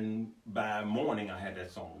 And by morning I had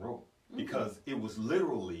that song wrote. Because it was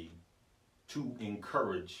literally to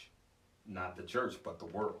encourage not the church, but the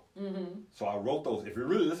world. Mm-hmm. So I wrote those. If you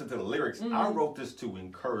really listen to the lyrics, I wrote this to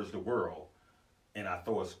encourage the world. And I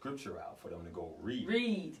throw a scripture out for them to go read.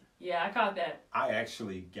 Read. Yeah, I caught that. I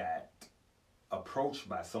actually got approached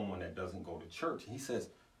by someone that doesn't go to church. He says,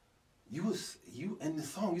 you in the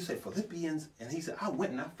song, you say Philippians. And he said, I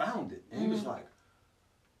went and I found it. And he was like,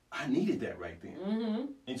 I needed that right then. Mm-hmm.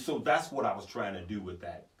 And so that's what I was trying to do with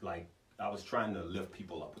that. Like, I was trying to lift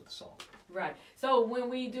people up with the song. Right. So when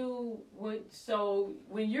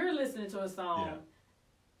you're listening to a song,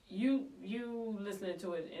 you listening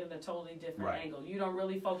to it in a totally different angle. You don't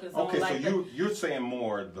really focus on like so you're saying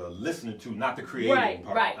more the listening to, not the creating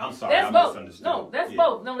part. Right. I'm sorry, that's I both. misunderstood. No, that's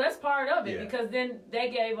both. No, that's part of it because then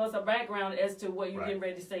they gave us a background as to what you're getting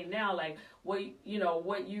ready to say now, like what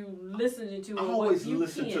you listening to. I always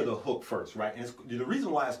listen to the hook first, right? And the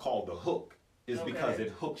reason why it's called the hook is because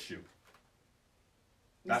it hooks you.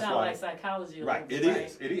 That's sound like psychology. Right, it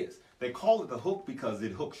is. They call it the hook because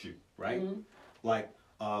it hooks you, right? Mm-hmm. Like,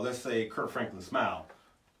 let's say Kirk Franklin Smile.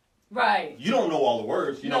 Right. You don't know all the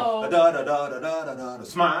words. You know, da da da da da da da da,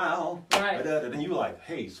 smile. Right. Da, da, then you're like,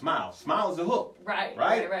 hey, smile. Smile is the hook.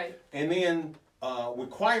 Right. And then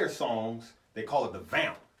with choir songs, they call it the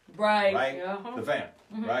vamp. Right. Uh-huh. The vamp.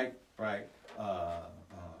 Mm-hmm. Right.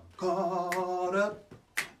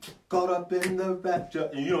 Caught up in the rapture,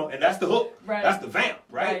 and that's the hook. Right. That's the vamp,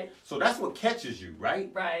 right? So that's what catches you, right?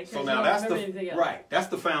 Right. So now that's that's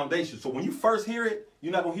the foundation. So when you first hear it,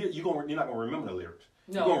 you're not gonna remember the lyrics.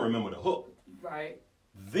 No. You're gonna remember the hook. Right.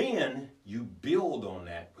 Then you build on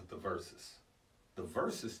that with the verses. The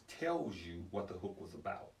verses tells you what the hook was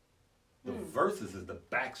about. The verses is the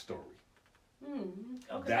backstory.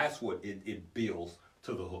 Okay. That's what it builds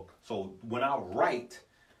to the hook. So when I write,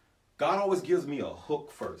 God always gives me a hook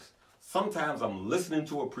first. Sometimes I'm listening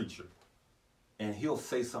to a preacher, and he'll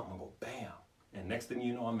say something and go, bam. And next thing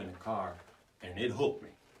you know, I'm in the car, and it hooked me.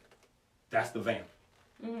 That's the vamp.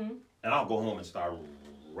 Mm-hmm. And I'll go home and start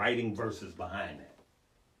writing verses behind that.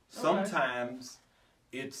 Sometimes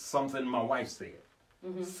it's something my wife said.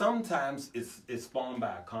 Mm-hmm. Sometimes it's spawned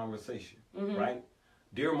by a conversation, right?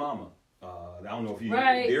 Dear Mama, I don't know if you,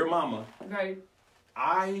 Dear Mama,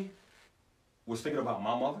 I was thinking about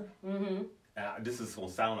my mother. Mm-hmm. This is going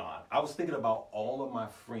to sound odd. I was thinking about all of my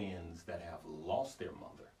friends that have lost their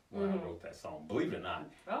mother when I wrote that song. Believe it or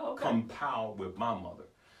not, compiled with my mother.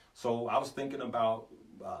 So I was thinking about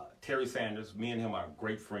Terry Sanders. Me and him are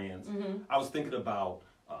great friends. Mm-hmm. I was thinking about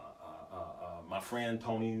my friend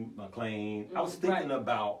Tony McLean. I was thinking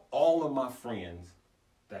about all of my friends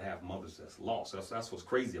that have mothers that's lost. That's what's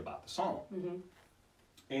crazy about the song. Mm-hmm.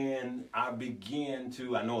 And I began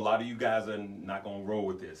to, I know a lot of you guys are not going to roll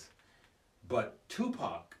with this, but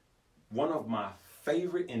Tupac, one of my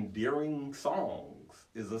favorite endearing songs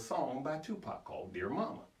is a song by Tupac called Dear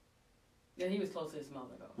Mama. Yeah, he was close to his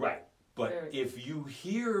mother, though. Right. But if you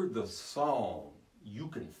hear the song, you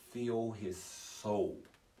can feel his soul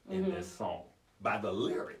in this song by the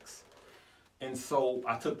lyrics. And so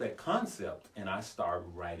I took that concept and I started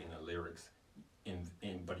writing the lyrics,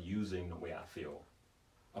 but using the way I feel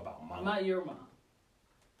about mama. Not your mom.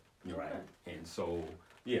 You're right. And so,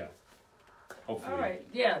 yeah. Hopefully. All right.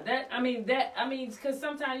 Yeah. Because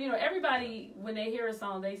sometimes, everybody, when they hear a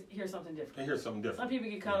song, they hear something different. They hear something different. Some people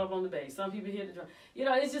get caught up on the bass. Some people hear the drum.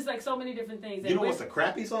 It's just like so many different things. You know what's a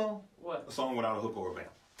crappy song? What? A song without a hook or a vamp.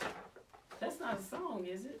 That's not a song,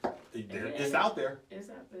 is it? It's out there. It's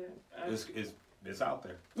out there. It's out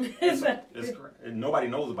there. It's nobody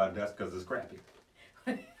knows about it. That's because it's crappy.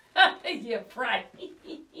 Yeah, right.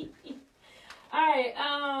 All right.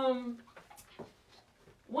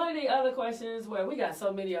 One of the other questions, we got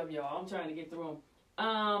so many of y'all. I'm trying to get through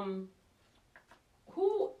them.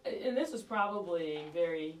 And this was probably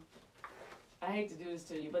very, I hate to do this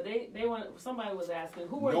to you, but somebody was asking,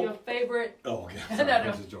 who are your favorite? Oh, okay. Sorry,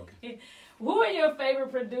 I'm just joking. Who are your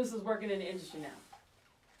favorite producers working in the industry now?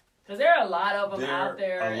 Because there are a lot of them out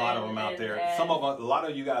there. A lot of them out there. A lot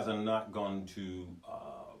of you guys are not going to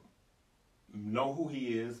know who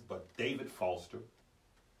he is, but David Foster.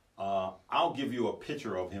 I'll give you a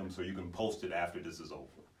picture of him so you can post it after this is over.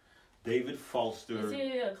 David Foster. Is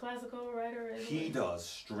he a classical writer? He does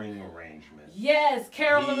string arrangements. Yes,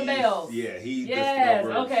 Carol of the Bells. Yeah, he yes,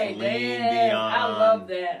 discovered okay, Celine damn, Dion. I love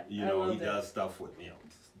that. You know, he does stuff with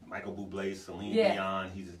Michael Bublé, Celine Yeah.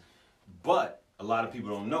 Dion. But a lot of people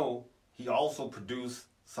don't know he also produced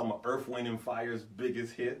some of Earth, Wind, and Fire's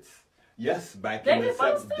biggest hits. Yes, back in the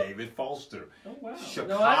 70s, David Foster. Oh wow!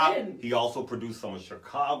 Chicago, no, I didn't. He also produced some of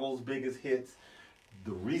Chicago's biggest hits.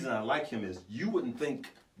 The reason I like him is you wouldn't think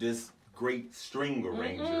this great string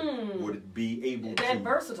arranger would be able to that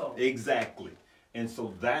versatile. Exactly, and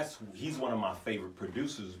so he's one of my favorite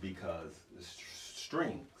producers because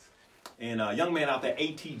strings. And a young man out there,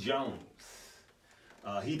 A.T. Jones,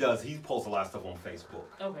 he posts a lot of stuff on Facebook.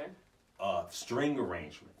 Okay. String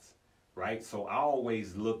arrangements, right? So I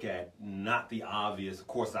always look at not the obvious. Of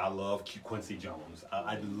course, I love Quincy Jones.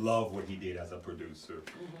 I love what he did as a producer.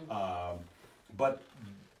 But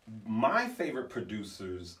my favorite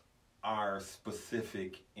producers are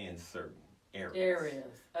specific in certain areas.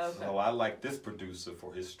 Okay. So I like this producer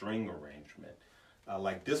for his string arrangement. I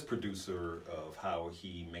like this producer of how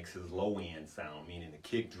he makes his low end sound, meaning the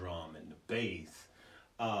kick drum and the bass.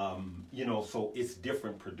 So it's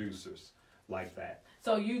different producers like that.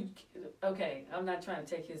 So I'm not trying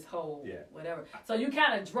to take his whole whatever. So you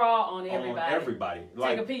kind of draw on everybody.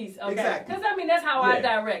 Like, take a piece. Okay. Exactly. Because that's how I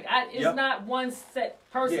direct. It's not one set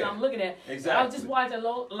person Yeah. I'm looking at. Exactly. I'll just watch a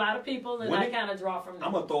lot of people and I kind of draw from them.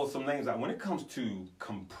 I'm going to throw some names out. When it comes to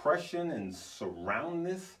compression and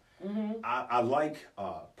surroundness, I like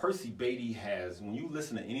Percy Beatty has, when you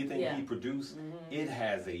listen to anything he produced, it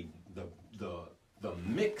has the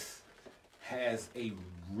mix has a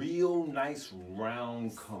real nice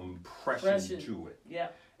round compression to it. Yeah.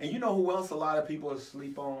 And you know who else a lot of people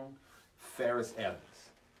asleep on? Ferris Evans.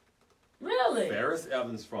 Really? Ferris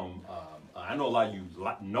Evans from, I know a lot of you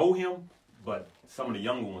know him, but some of the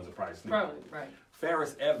younger ones are probably sleeping on him. Right.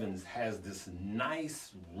 Ferris Evans has this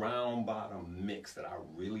nice round bottom mix that I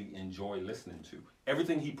really enjoy listening to.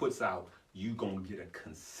 Everything he puts out, you gonna get a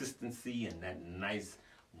consistency and that nice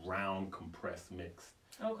round compressed mix.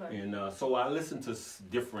 Okay. And so I listen to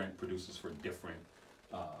different producers for different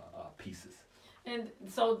pieces. And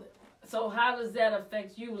so how does that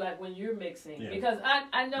affect you, like when you're mixing? Yeah. Because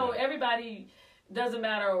I know everybody, doesn't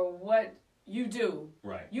matter what you do,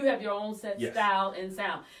 right? You have your own set style and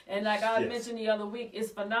sound. And like I mentioned the other week,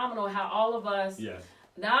 it's phenomenal how all of us. Yes.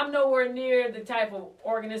 Now I'm nowhere near the type of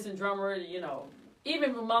organist and drummer,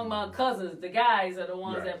 even among my cousins, the guys are the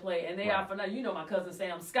ones that play, and they are phenomenal. You know my cousin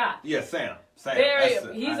Sam Scott. Yeah, Sam.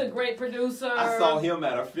 He's a great producer. I saw him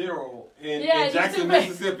at a funeral in Jackson,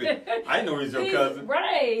 Mississippi. I know he's your cousin.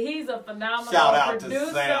 Right. He's a phenomenal Shout out producer,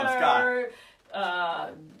 to Sam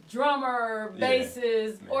Scott. Drummer,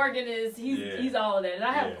 bassist, organist. He's all of that. And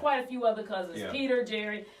I have quite a few other cousins. Yeah. Peter,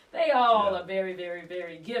 Jerry. They all are very, very,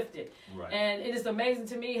 very gifted. Right. And it is amazing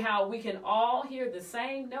to me how we can all hear the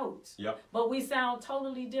same notes, but we sound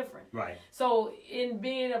totally different. Right. So in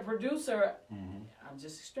being a producer, I'm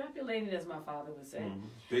just extrapolating, as my father would say.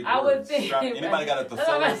 Big I words. would think. Anybody got a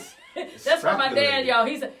thesaurus? That's from my dad, y'all.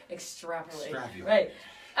 He's extrapolate. Right.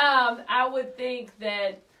 I would think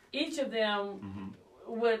that each of them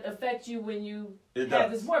would affect you when you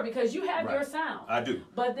have this more, because you have your sound. I do.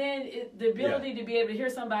 But then the ability to be able to hear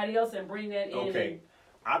somebody else and bring that in. Okay.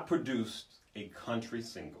 I produced a country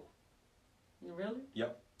single. Really?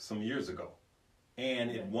 Yep. Some years ago.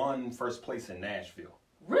 And it won first place in Nashville.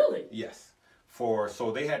 Really? Yes.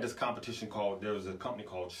 So they had this competition there was a company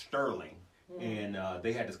called Sterling. And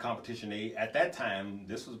they had this competition. At that time,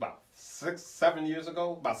 this was about 7 years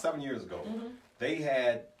ago, they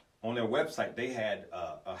had, on their website, they had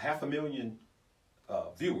 500,000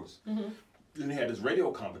 viewers. And they had this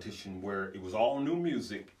radio competition where it was all new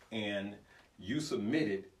music, and you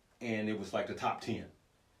submitted, and it was like the top 10.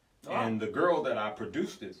 Oh. And the girl that I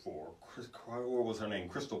produced it for, what was her name?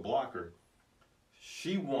 Crystal Blocker,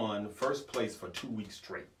 she won first place for 2 weeks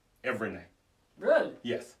straight, every night. Really?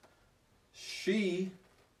 Yes. She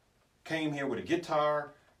came here with a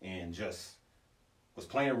guitar and just was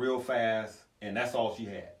playing real fast, and that's all she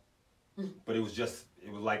had. But it was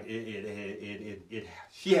like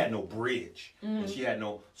she had no bridge, and she had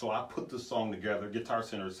no. So I put the song together. Guitar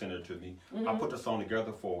Center sent it to me. I put the song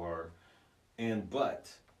together for her,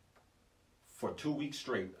 but for 2 weeks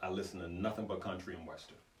straight, I listened to nothing but country and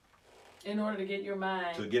western. In order to get your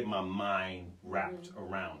mind. To get my mind wrapped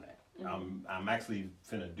around that. I'm actually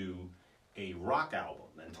finna do a rock album,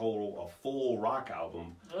 in total, a full rock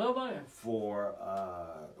album. Oh boy. For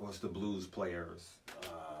what's the blues players?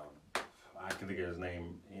 I can think of his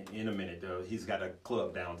name in a minute. He's got a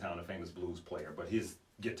club downtown, a famous blues player, but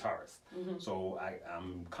guitarist. So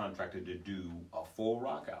I'm contracted to do a full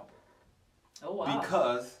rock album. Oh, wow.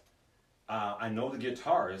 Because I know the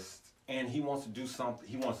guitarist, and he wants to do something.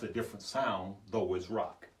 He wants a different sound, though it's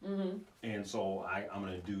rock. And so I'm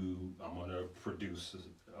gonna produce,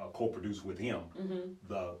 co-produce with him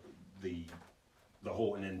the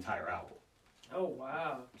whole and entire album. Oh,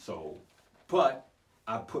 wow. So, but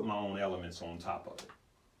I put my own elements on top of it.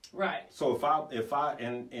 Right. So if I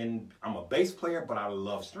and I'm a bass player, but I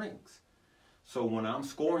love strings. So when I'm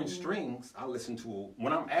scoring strings,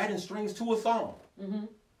 when I'm adding strings to a song,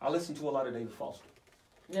 I listen to a lot of David Foster.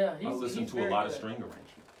 Yeah, I listen to a lot of string arrangement.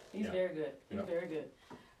 He's very good. He's Yeah. very good.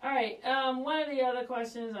 All right. One of the other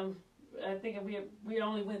questions. I think we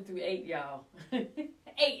only went through 8, y'all.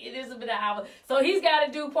 8. This has been an hour. So he's got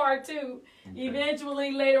to do part 2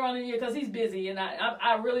 eventually later on in the year because he's busy, and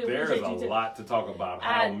I really appreciate you. There's a lot to talk about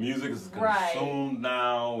how music is consumed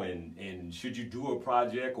now, and should you do a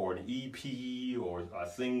project or an EP or a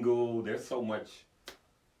single? There's so much.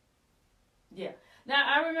 Yeah. Now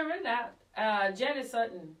I remember that Janet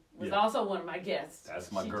Sutton was also one of my guests.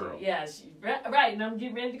 That's my girl. Yeah, right, and I'm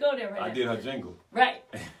getting ready to go there right now. I did her jingle. Right.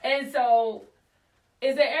 And so,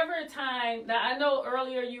 is there ever a time, now I know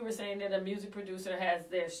earlier you were saying that a music producer has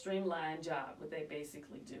their streamlined job, what they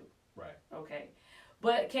basically do. Right. Okay.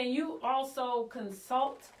 But can you also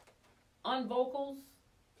consult on vocals?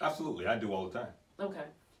 Absolutely, I do all the time. Okay.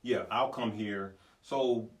 Yeah, I'll come here.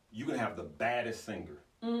 So you can have the baddest singer,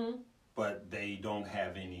 but they don't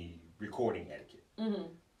have any recording etiquette.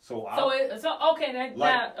 So okay.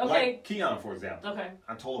 Like Keon, for example. Okay.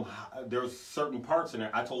 I told him there's certain parts in there.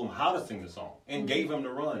 I told him how to sing the song and gave him the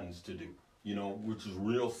runs to do. Which is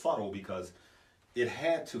real subtle because it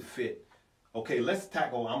had to fit. Okay, let's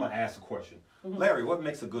tackle. I'm gonna ask a question, Larry. What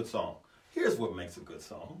makes a good song? Here's what makes a good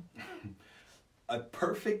song. A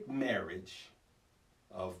perfect marriage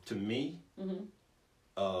to me,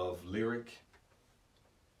 of lyric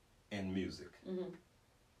and music.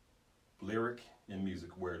 Lyric and music,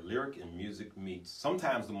 where lyric and music meet.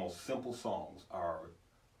 Sometimes the most simple songs are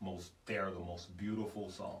they're the most beautiful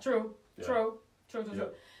songs. True. Yeah. True. Yeah.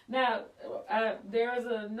 Now, there's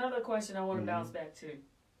another question I want to bounce back to.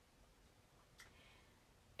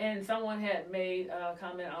 And someone had made a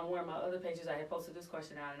comment on one of my other pages. I had posted this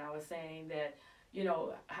question out, and I was saying that,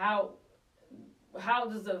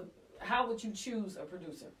 how would you choose a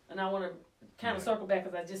producer? And I want to kind of circle back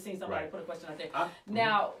because I just seen somebody put a question out there.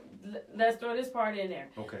 Now, let's throw this part in there.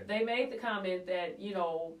 Okay. They made the comment that,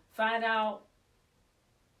 find out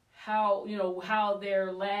how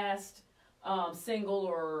their last single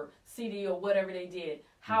or CD or whatever they did,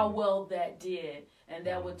 how well that did, and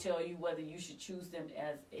that would tell you whether you should choose them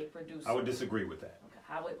as a producer. I would disagree with that.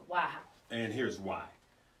 Okay. Why? And here's why.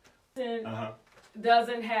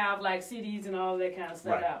 Doesn't have like CDs and all that kind of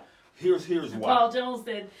stuff out. Here's why. Paul Jones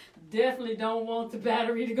said, definitely don't want the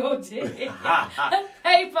battery to go dead.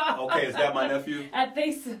 Hey, Paul. Okay, is that my nephew? I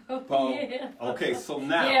think so. Paul? Yeah. Okay, so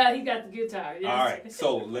now. Yeah, he got the guitar. Yes. All right,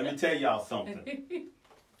 so let me tell y'all something.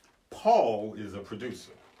 Paul is a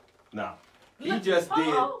producer. Now, he just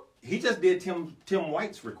did Tim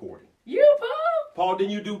White's recording. You, Paul? Paul,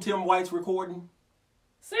 didn't you do Tim White's recording?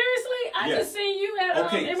 Seriously? I just seen you at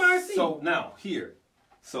MRC. So now here.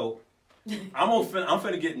 So I'm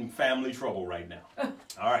finna get in family trouble right now.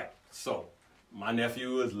 All right. So my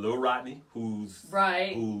nephew is Lil Rodney, who's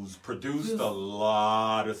produced a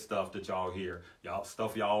lot of stuff that y'all hear.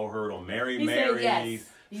 Stuff y'all heard on Mary Mary's. Yes,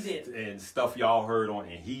 he did. And stuff y'all heard on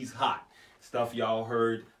And He's Hot. Stuff y'all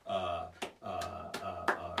heard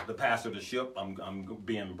the pastor of the ship. I'm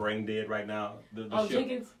being brain dead right now. The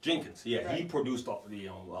ship. Jenkins. Yeah, right. He produced a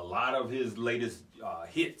lot of his latest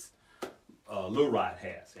hits. Lil Rod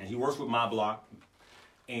has, and he works with My Block,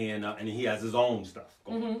 and he has his own stuff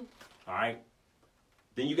going. All right.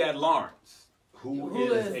 Then you got Lawrence,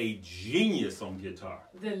 who is a genius on guitar.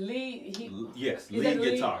 The lead. Lead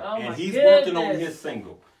guitar, and he's goodness. working on his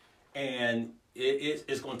single, and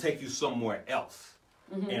it's going to take you somewhere else.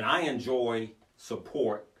 And I enjoy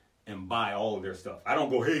support and buy all of their stuff. I don't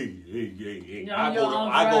go hey. I go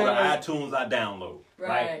to iTunes. I download.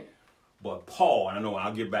 Right. But Paul, and I know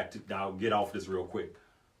I'll get off this real quick.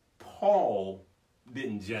 Paul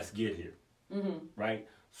didn't just get here, right?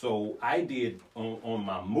 So I did on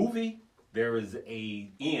my movie. There is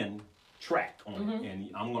a end track on it,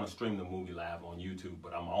 and I'm going to stream the movie live on YouTube.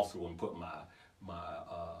 But I'm also going to put my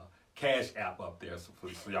Cash App up there so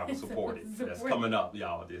y'all can support it. That's coming up,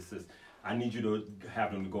 y'all. I need you to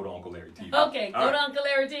have them to go to Uncle Larry TV. Okay, go to Uncle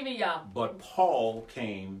Larry TV, y'all. But Paul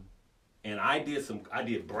came. And I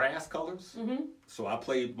did brass colors. So I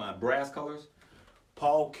played my brass colors.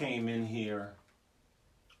 Paul came in here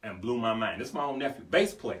and blew my mind. This is my own nephew,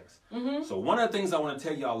 bass players. Mm-hmm. So one of the things I want to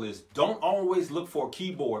tell y'all is don't always look for a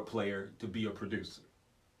keyboard player to be a producer,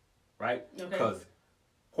 right? Okay. Because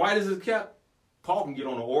quiet as it's kept, Paul can get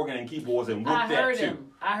on the organ and keyboards and whoop that too.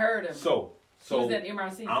 I heard him. So He's at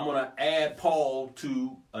MRC. I'm going to add Paul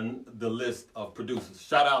to the list of producers.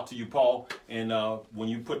 Shout out to you, Paul. And when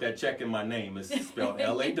you put that check in my name, it's spelled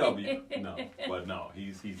L-A-W. No,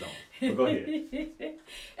 he's on. But go ahead.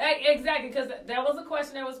 Exactly, because that was a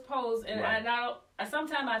question that was posed. And Right.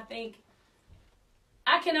 sometimes I think,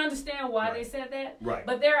 I can understand why Right. they said that. Right.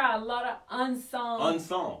 But there are a lot of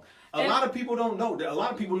unsung. A lot of people don't know. A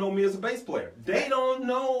lot of people know me as a bass player. They don't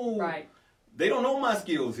know. Right. They don't know my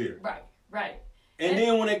skills here. Right. And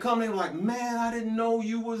then when they come, they're like, man, I didn't know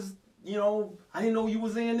you was, I didn't know you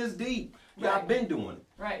was in this deep. Yeah, Right. I've been doing it.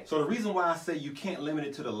 Right. So the reason why I say you can't limit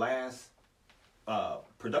it to the last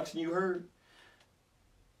production you heard,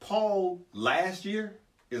 Paul last year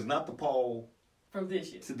is not the Paul From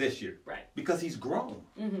this year. to this year. Right. Because he's grown.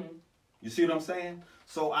 Mm-hmm. You see what I'm saying?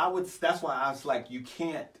 So that's why I was like, you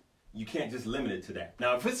can't just limit it to that.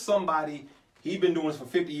 Now, if it's somebody, he's been doing this for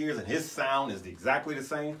 50 years and his sound is exactly the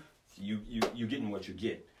same, you're getting what you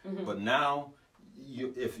get. Mm-hmm. But now,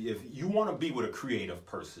 if you want to be with a creative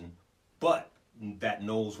person, but that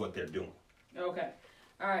knows what they're doing. Okay.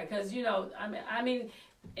 All right. Because, I mean,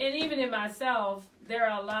 and even in myself, there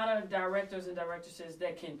are a lot of directors and directresses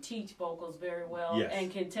that can teach vocals very well. Yes.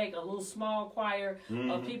 And can take a little small choir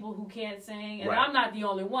of people who can't sing. And Right. I'm not the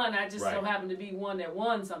only one. I just so Right. happen to be one that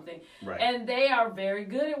won something. Right. And they are very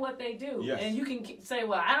good at what they do. Yes. And you can say,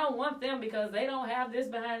 well, I don't want them because they don't have this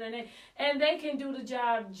behind their name. And they can do the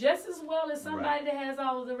job just as well as somebody that has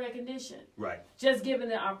all of the recognition. Right. Just given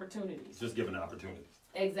the opportunities. Just given the opportunities.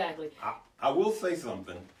 Exactly. I will say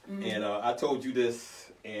something, and I told you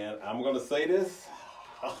this, and I'm going to say this.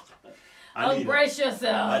 Brace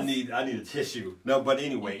yourself. I need a tissue. No, but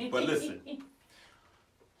anyway, but listen.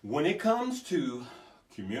 When it comes to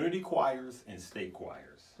community choirs and state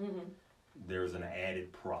choirs, there's an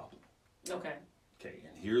added problem. Okay. Okay,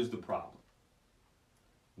 and here's the problem.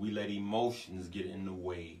 We let emotions get in the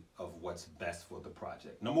way of what's best for the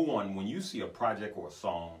project. Number one, when you see a project or a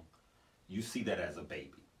song, you see that as a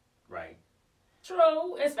baby, right?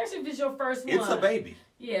 True, especially if it's your first one. It's a baby.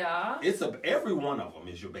 Yeah. Every one of them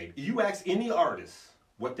is your baby. You ask any artist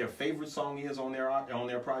what their favorite song is on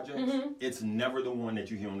their projects, it's never the one that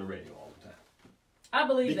you hear on the radio all the time. I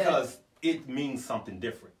believe that. Because it means something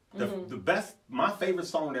different. My favorite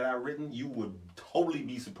song that I've written, you would totally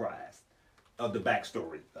be surprised of the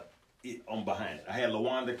backstory on behind it. I had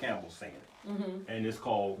LaWanda Campbell sing it, and it's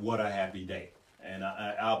called "What a Happy Day," and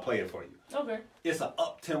I'll play it for you. Okay. It's an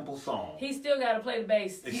up-tempo song. He still got to play the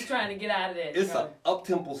bass. He's trying to get out of that. It's an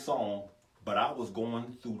up-tempo song, but I was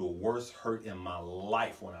going through the worst hurt in my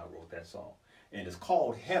life when I wrote that song. And it's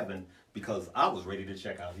called Heaven because I was ready to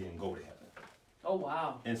check out here and go to heaven. Oh,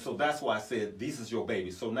 wow. And so that's why I said, this is your baby.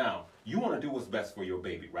 So now, you want to do what's best for your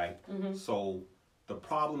baby, right? So the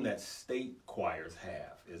problem that state choirs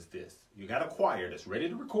have is this. You got a choir that's ready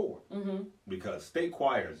to record. Because state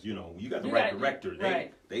choirs, you got the right director.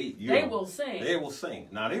 They will sing. They will sing.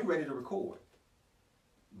 Now, they're ready to record.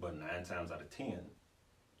 But 9 times out of 10,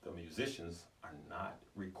 the musicians are not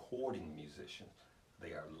recording musicians.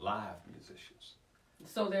 They are live musicians.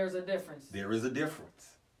 So there's a difference. There is a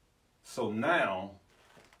difference. So now,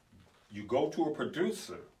 you go to a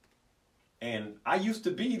producer, and I used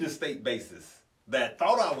to be the state bassist that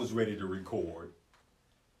thought I was ready to record,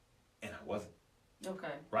 and I wasn't.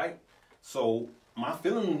 Okay. Right? So my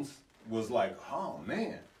feelings was like, oh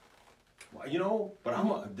man, well, but I'm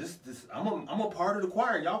a part of the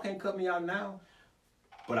choir. Y'all can't cut me out now.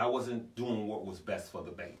 But I wasn't doing what was best for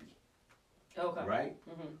the baby. Okay. Right?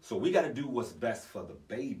 So we got to do what's best for the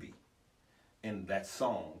baby, and that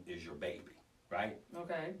song is your baby, right?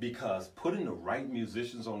 Okay. Because putting the right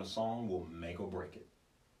musicians on the song will make or break it.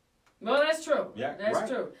 Well, that's true. Yeah, that's right.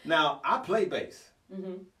 true. Now I play bass,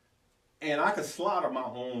 and I could slaughter my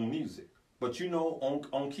own music. But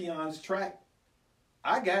on Keon's track,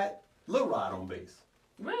 I got Lil Rod on bass.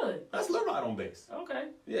 Really? That's Lil Rod on bass. Okay.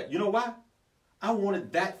 Yeah, you know why? I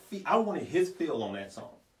wanted I wanted his feel on that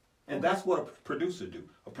song, and that's what a producer do.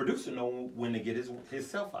 A producer know when to get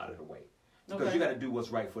himself out of the way, because you got to do what's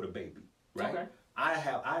right for the baby, right? Okay.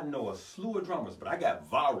 I know a slew of drummers, but I got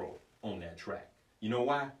Varro on that track. You know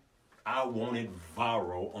why? I wanted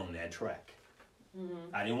Varro on that track.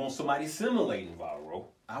 I didn't want somebody simulating Varro.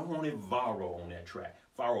 I wanted Varro on that track.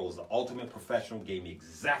 Varro was the ultimate professional, gave me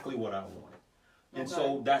exactly what I wanted. And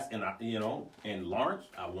so and Lawrence,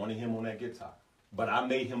 I wanted him on that guitar. But I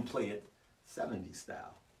made him play it 70s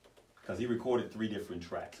style. because he recorded 3 different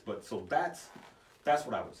tracks. But so that's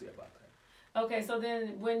what I would say about that. Okay, so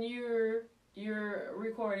then when you're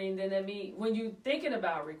recording, then that means when you're thinking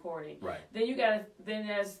about recording, Right. then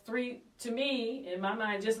there's 3, to me, in my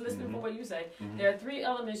mind, just listening for what you say, there are 3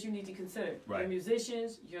 elements you need to consider. Right. Your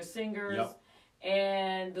musicians, your singers, Yep.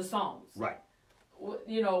 and the songs. Right.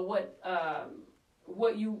 You know,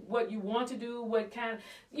 what you want to do, what kind,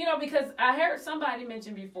 because I heard somebody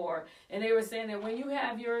mention before, and they were saying that when you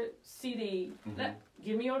have your CD,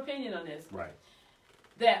 give me your opinion on this, Right.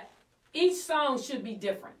 that each song should be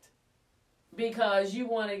different. Because you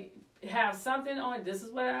want to have something on. This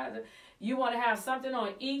is what you want to have something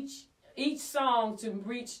on each song to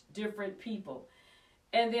reach different people.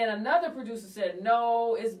 And then another producer said,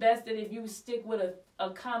 no, it's best that if you stick with a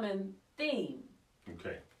common theme.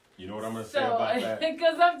 Okay. You know what I'm going to say about that?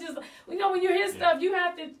 Because I'm just, when you hear stuff, you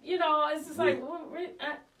have to, it's just like.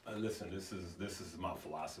 Listen, this is my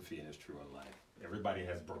philosophy, and it's true in life. Everybody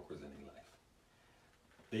has brokers in their life.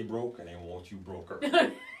 They broke, and they want you broker.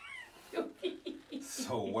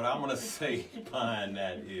 So what I'm going to say behind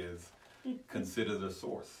that is consider the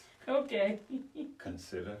source. Okay.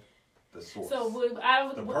 Consider the source. So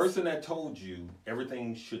the person that told you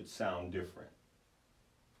everything should sound different,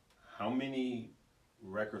 how many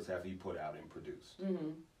records have he put out and produced?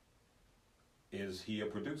 Is he a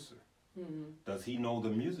producer? Does he know the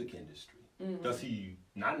music industry? Does he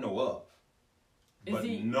not know of, but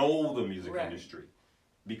know the music industry?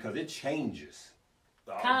 Because it changes.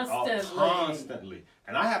 Constantly.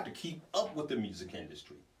 And I have to keep up with the music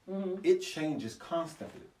industry. It changes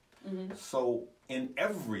constantly. So in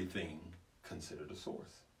everything, consider the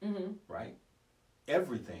source. Right?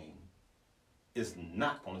 Everything is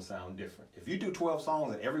not going to sound different. If you do 12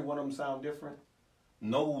 songs and every one of them sound different,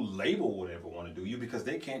 no label would ever want to do you because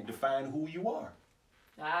they can't define who you are.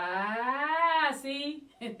 See?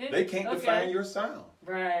 They can't define your sound.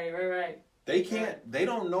 Right. They can't. They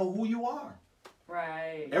don't know who you are.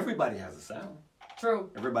 Right. Everybody has a sound. True.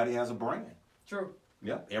 Everybody has a brand. True.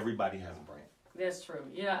 Yep. Everybody has a brand. That's true.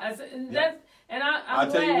 Yeah.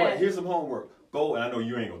 I'll tell you what. Here's some homework. Go, and I know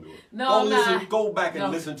you ain't gonna do it. No, Go back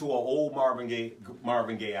and listen to an old Marvin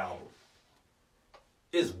Gaye album.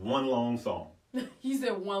 It's one long song. You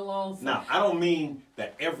said one long song. Now, I don't mean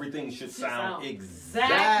that everything should sound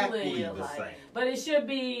exactly the same. But it should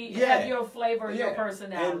be have your flavor, your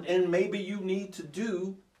personality. And maybe you need to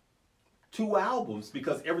do 2 albums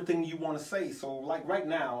because everything you want to say. So like right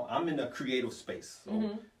now, I'm in a creative space.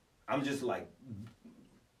 So I'm just like,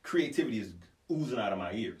 creativity is oozing out of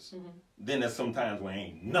my ears. Then there's sometimes when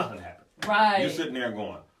ain't nothing happening. Right. You're sitting there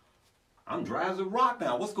going, I'm dry as a rock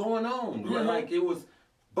now. What's going on? Like it was,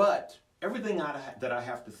 but everything that I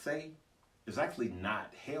have to say is actually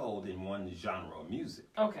not held in one genre of music.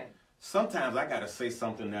 Okay. Sometimes I got to say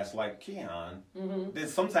something that's like Keon. Then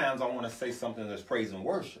sometimes I want to say something that's praise and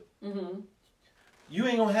worship. You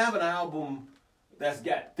ain't going to have an album that's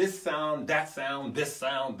got this sound, that sound, this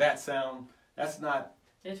sound, that sound. That's not.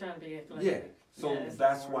 They're trying to be eclectic. Yeah. So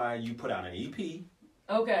that's why you put out an EP.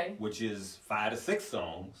 Okay. Which is 5 to 6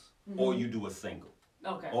 songs. Or you do a single.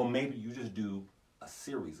 Okay. Or maybe you just do a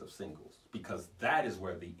series of singles. Because that is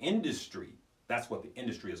where that's what the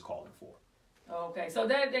industry is calling for. Okay, so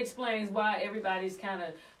that explains why everybody's kind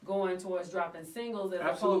of going towards dropping singles as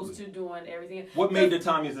opposed to doing everything. What made the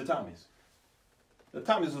Tommies the Tommies? The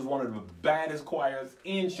Tommies was one of the baddest choirs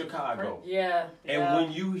in Chicago. Yeah. And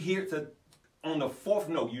when you hear on the 4th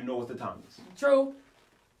note, you know it's the Tommies. True.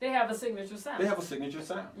 They have a signature sound. They have a signature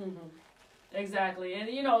sound. Exactly. And,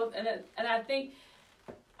 and I think,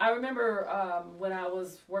 I remember when I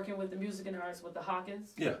was working with the music and arts with the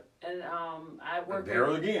Hawkins. Yeah. And I worked there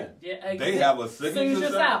again. Yeah, they have a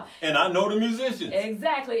signature sound. And I know the musicians.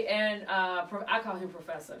 Exactly. And I call him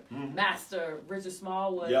Professor. Master Richard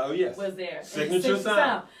Small was there. Signature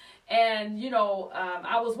sound. And,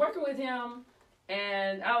 I was working with him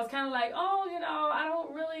and I was kind of like, I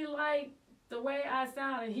don't really like the way I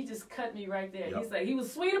sound. And he just cut me right there. He's like, he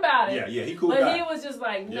was sweet about it. Yeah, he cool But guy. he was just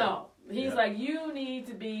like, no. He's like, you need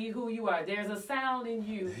to be who you are. There's a sound in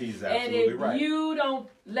you. He's absolutely right. And if you don't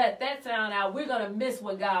let that sound out, we're going to miss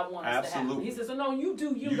what God wants to happen. He says, so no, you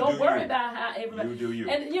do you. Don't worry about how everybody. You do you.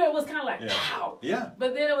 And, it was kind of like, pow. Yeah.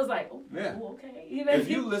 But then it was like, okay. If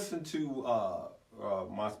you listen to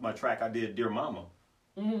my track I did, Dear Mama,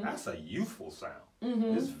 that's a youthful sound.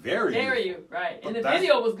 It's very youthful. Right. And the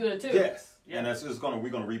video was good, too. Yes. Yeah. And we're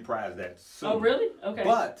going to reprise that soon. Oh, really? Okay.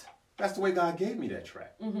 But that's the way God gave me that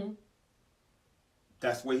track.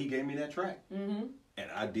 That's the way he gave me that track. And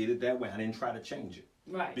I did it that way. I didn't try to change it.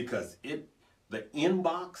 Right. Because the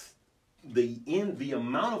inbox the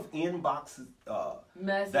amount of inboxes,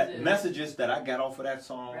 messages that I got off of that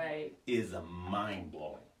song is mind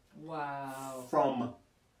blowing. Wow.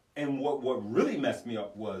 And what really messed me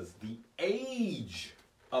up was the age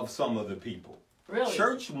of some of the people. Really?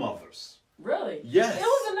 Church mothers. Really? Yes. It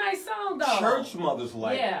was a nice song though. Church mothers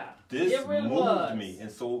this it really moved me.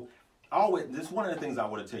 And so this is one of the things I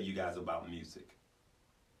want to tell you guys about music.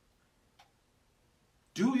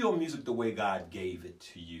 Do your music the way God gave it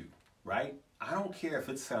to you, right? I don't care if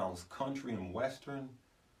it sounds country and western.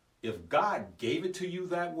 If God gave it to you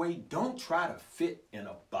that way, don't try to fit in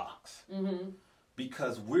a box.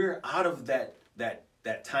 Because we're out of that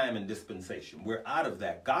time and dispensation. We're out of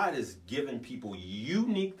that. God is giving people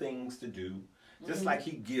unique things to do. Just like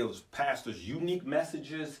he gives pastors unique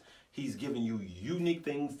messages, he's giving you unique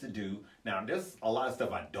things to do. Now, there's a lot of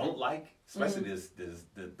stuff I don't like, especially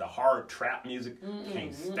the hard trap music.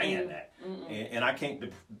 Can't stand that. And I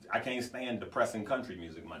can't stand depressing country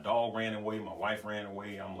music. My dog ran away, my wife ran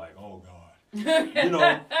away. I'm like, oh God. You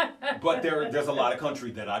know, but there's a lot of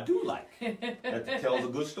country that I do like that tells a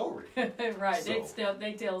good story. Right, So,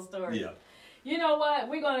 they tell a story. Yeah. You know what?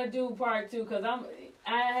 We're gonna do part 2 because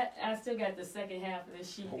I still got the second half of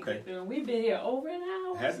this sheet to get through. And we've been here over an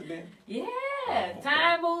hour. Has it been? Yeah. Okay.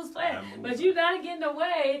 Time moves fast. But you're not getting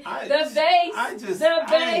away. I ain't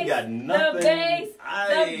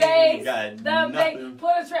got nothing.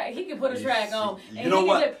 Put a track. He can put a track on. You know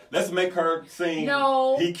what? Let's make her sing.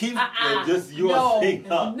 No. He keeps just sing.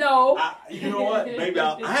 No. You know what? Maybe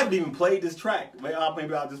I haven't even played this track. Maybe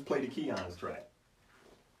I'll just play the Keon's track.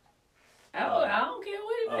 I don't care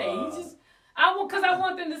what he plays. He just. Because I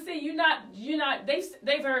want them to see you're not.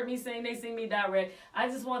 They've heard me sing. They sing me direct. I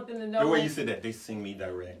just want them to know. The way you said that, they sing me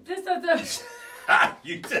direct.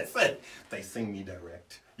 You just said they sing me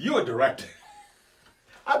direct. You're a director.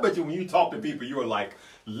 I bet you when you talk to people, you were like,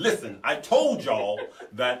 listen, I told y'all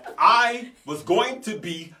that I was going to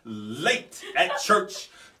be late at church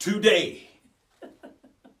today.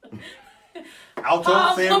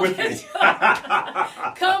 Alto, say it with me.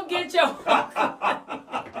 Come get your...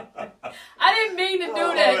 I didn't mean to do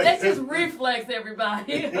that. That's just reflex,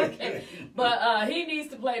 everybody. Okay. But he needs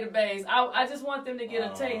to play the bass. I just want them to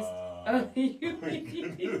get a taste of you.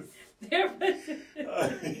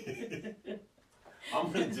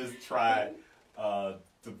 I'm going to just try to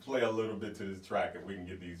play a little bit to this track if we can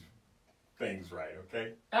get these things right,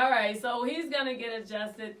 okay? All right, so he's going to get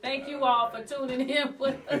adjusted. Thank you all for tuning in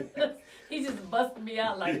with us. He just busted me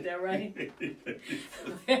out like that, right?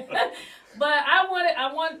 But I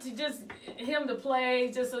want to just him to play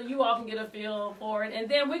just so you all can get a feel for it. And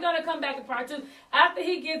then we're going to come back in part 2. After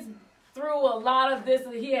he gets through a lot of this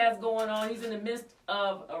that he has going on, he's in the midst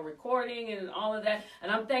of a recording and all of that. And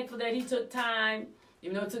I'm thankful that he took time,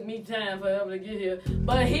 even though it took me time for him to get here.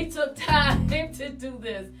 But he took time to do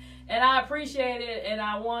this. And I appreciate it, and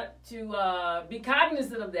I want to be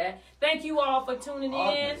cognizant of that. Thank you all for tuning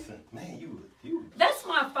in. Man, you. That's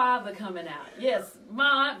my father coming out. Yes,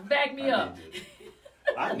 Mom, back me up.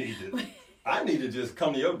 I need to just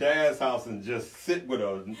come to your dad's house and just sit with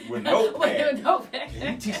a notepad.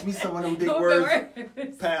 Can you teach me some of them big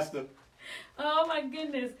words, Pastor? Oh my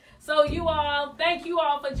goodness. So you all, thank you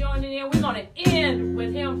all for joining in. We're going to end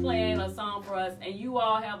with him playing a song for us. And you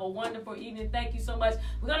all have a wonderful evening. Thank you so much.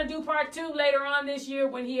 We're going to do part 2 later on this year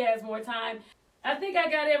when he has more time. I think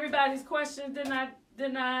I got everybody's questions.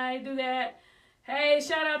 Didn't I do that? Hey,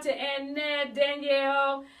 shout out to Annette,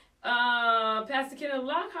 Danielle, Pastor Kenneth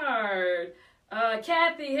Lockhart,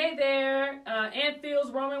 Kathy, hey there,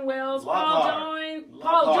 Anfields, Roman Wells, Paul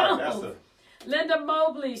Jones. Linda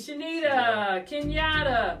Mobley, Shanita,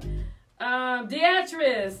 Kenyatta,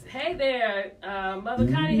 Beatrice, hey there,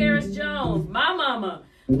 Mother Connie Harris Jones, my mama,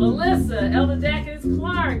 Melissa, Elder Dacus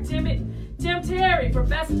Clark, Tim Terry,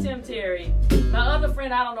 Professor Tim Terry, my other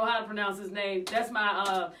friend, I don't know how to pronounce his name, that's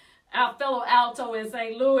my fellow alto in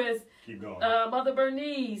St. Louis. Keep going. Mother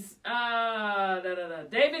Bernice,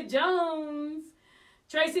 David Jones,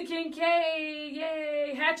 Tracy Kincaid,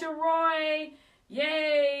 yay, Hatcher Roy,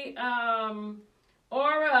 yay,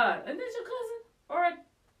 Aura, isn't that your cousin?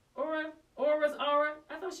 Aura's Aura?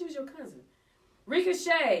 I thought she was your cousin.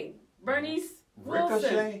 Ricochet, Bernice Wilson.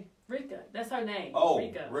 Ricochet? Rika, that's her name. Oh,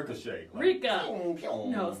 Rika. Ricochet. Rika.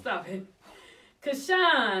 No, stop it.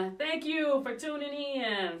 Kashan, thank you for tuning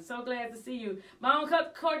in. So glad to see you. My own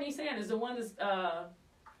Courtney Sanders, the one that's,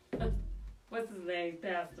 what's his name,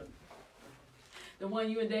 Pastor? The one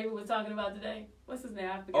you and David was talking about today? What's his name?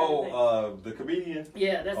 I forgot his name. The comedian?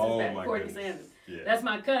 Yeah, that's his name, Courtney Sanders. Yeah. That's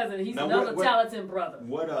my cousin. He's another talented brother.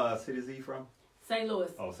 What city is he from? St.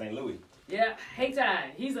 Louis. Oh, St. Louis. Yeah, hey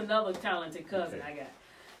Ty. He's another talented cousin I got.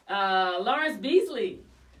 Lawrence Beasley.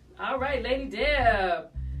 All right, Lady Deb.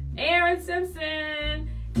 Aaron Simpson.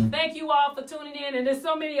 Thank you all for tuning in. And there's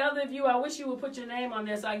so many other of you. I wish you would put your name on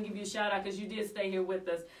there so I can give you a shout out because you did stay here with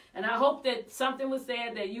us. And I hope that something was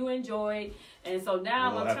said that you enjoyed. And so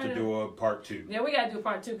now we'll have to do a part 2. Yeah, we got to do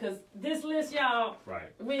part 2 because this list, y'all,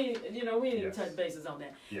 right? We didn't touch bases on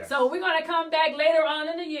that. Yes. So we're going to come back later on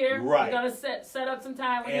in the year. Right. We're going to set up some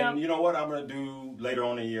time. And you know what I'm going to do later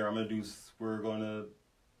on in the year? We're going to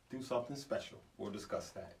do something special. We'll discuss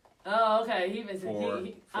that. Oh, okay.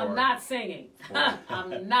 I'm not singing.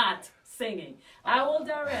 I'm not singing. I will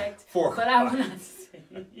direct, but I will not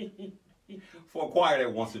sing. For a choir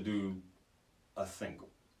that wants to do a single.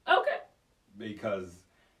 Okay. Because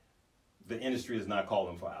the industry is not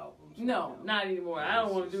calling for albums. No, not anymore. I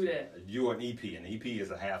don't want to do that. You're an EP. An EP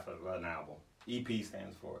is a half of an album. EP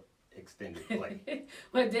stands for extended play.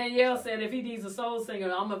 But Danielle said if he needs a soul singer,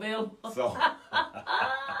 I'm available. So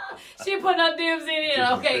she putting up dibs in it.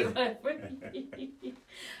 Okay.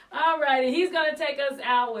 All righty. He's going to take us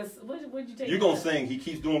out with, what'd you take? You're going to sing. He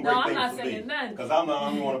keeps doing great things for me. No, I'm not singing nothing. Because I'm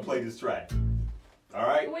not going to play this track. All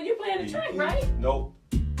right? Well, you playing the track, right? Nope.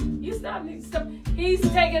 You stop. He's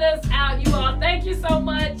taking us out, you all. Thank you so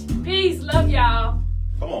much. Peace. Love y'all.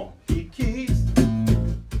 Come on. He keeps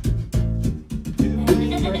doing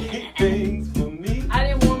great things for me. I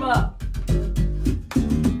didn't warm up.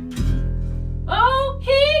 Oh,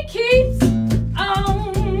 he keeps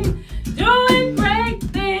on doing great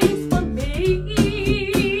things for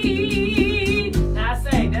me. Now I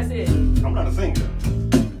sang. That's it. I'm not a singer.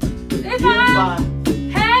 If I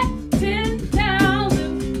had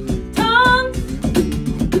 10,000 tongues,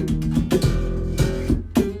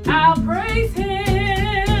 I'll praise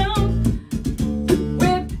him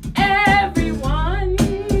with everyone.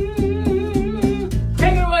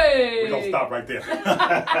 Take it away. We're going to stop right there.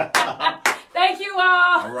 Thank you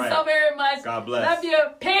all right. so very much. God bless. Love you.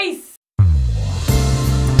 Peace.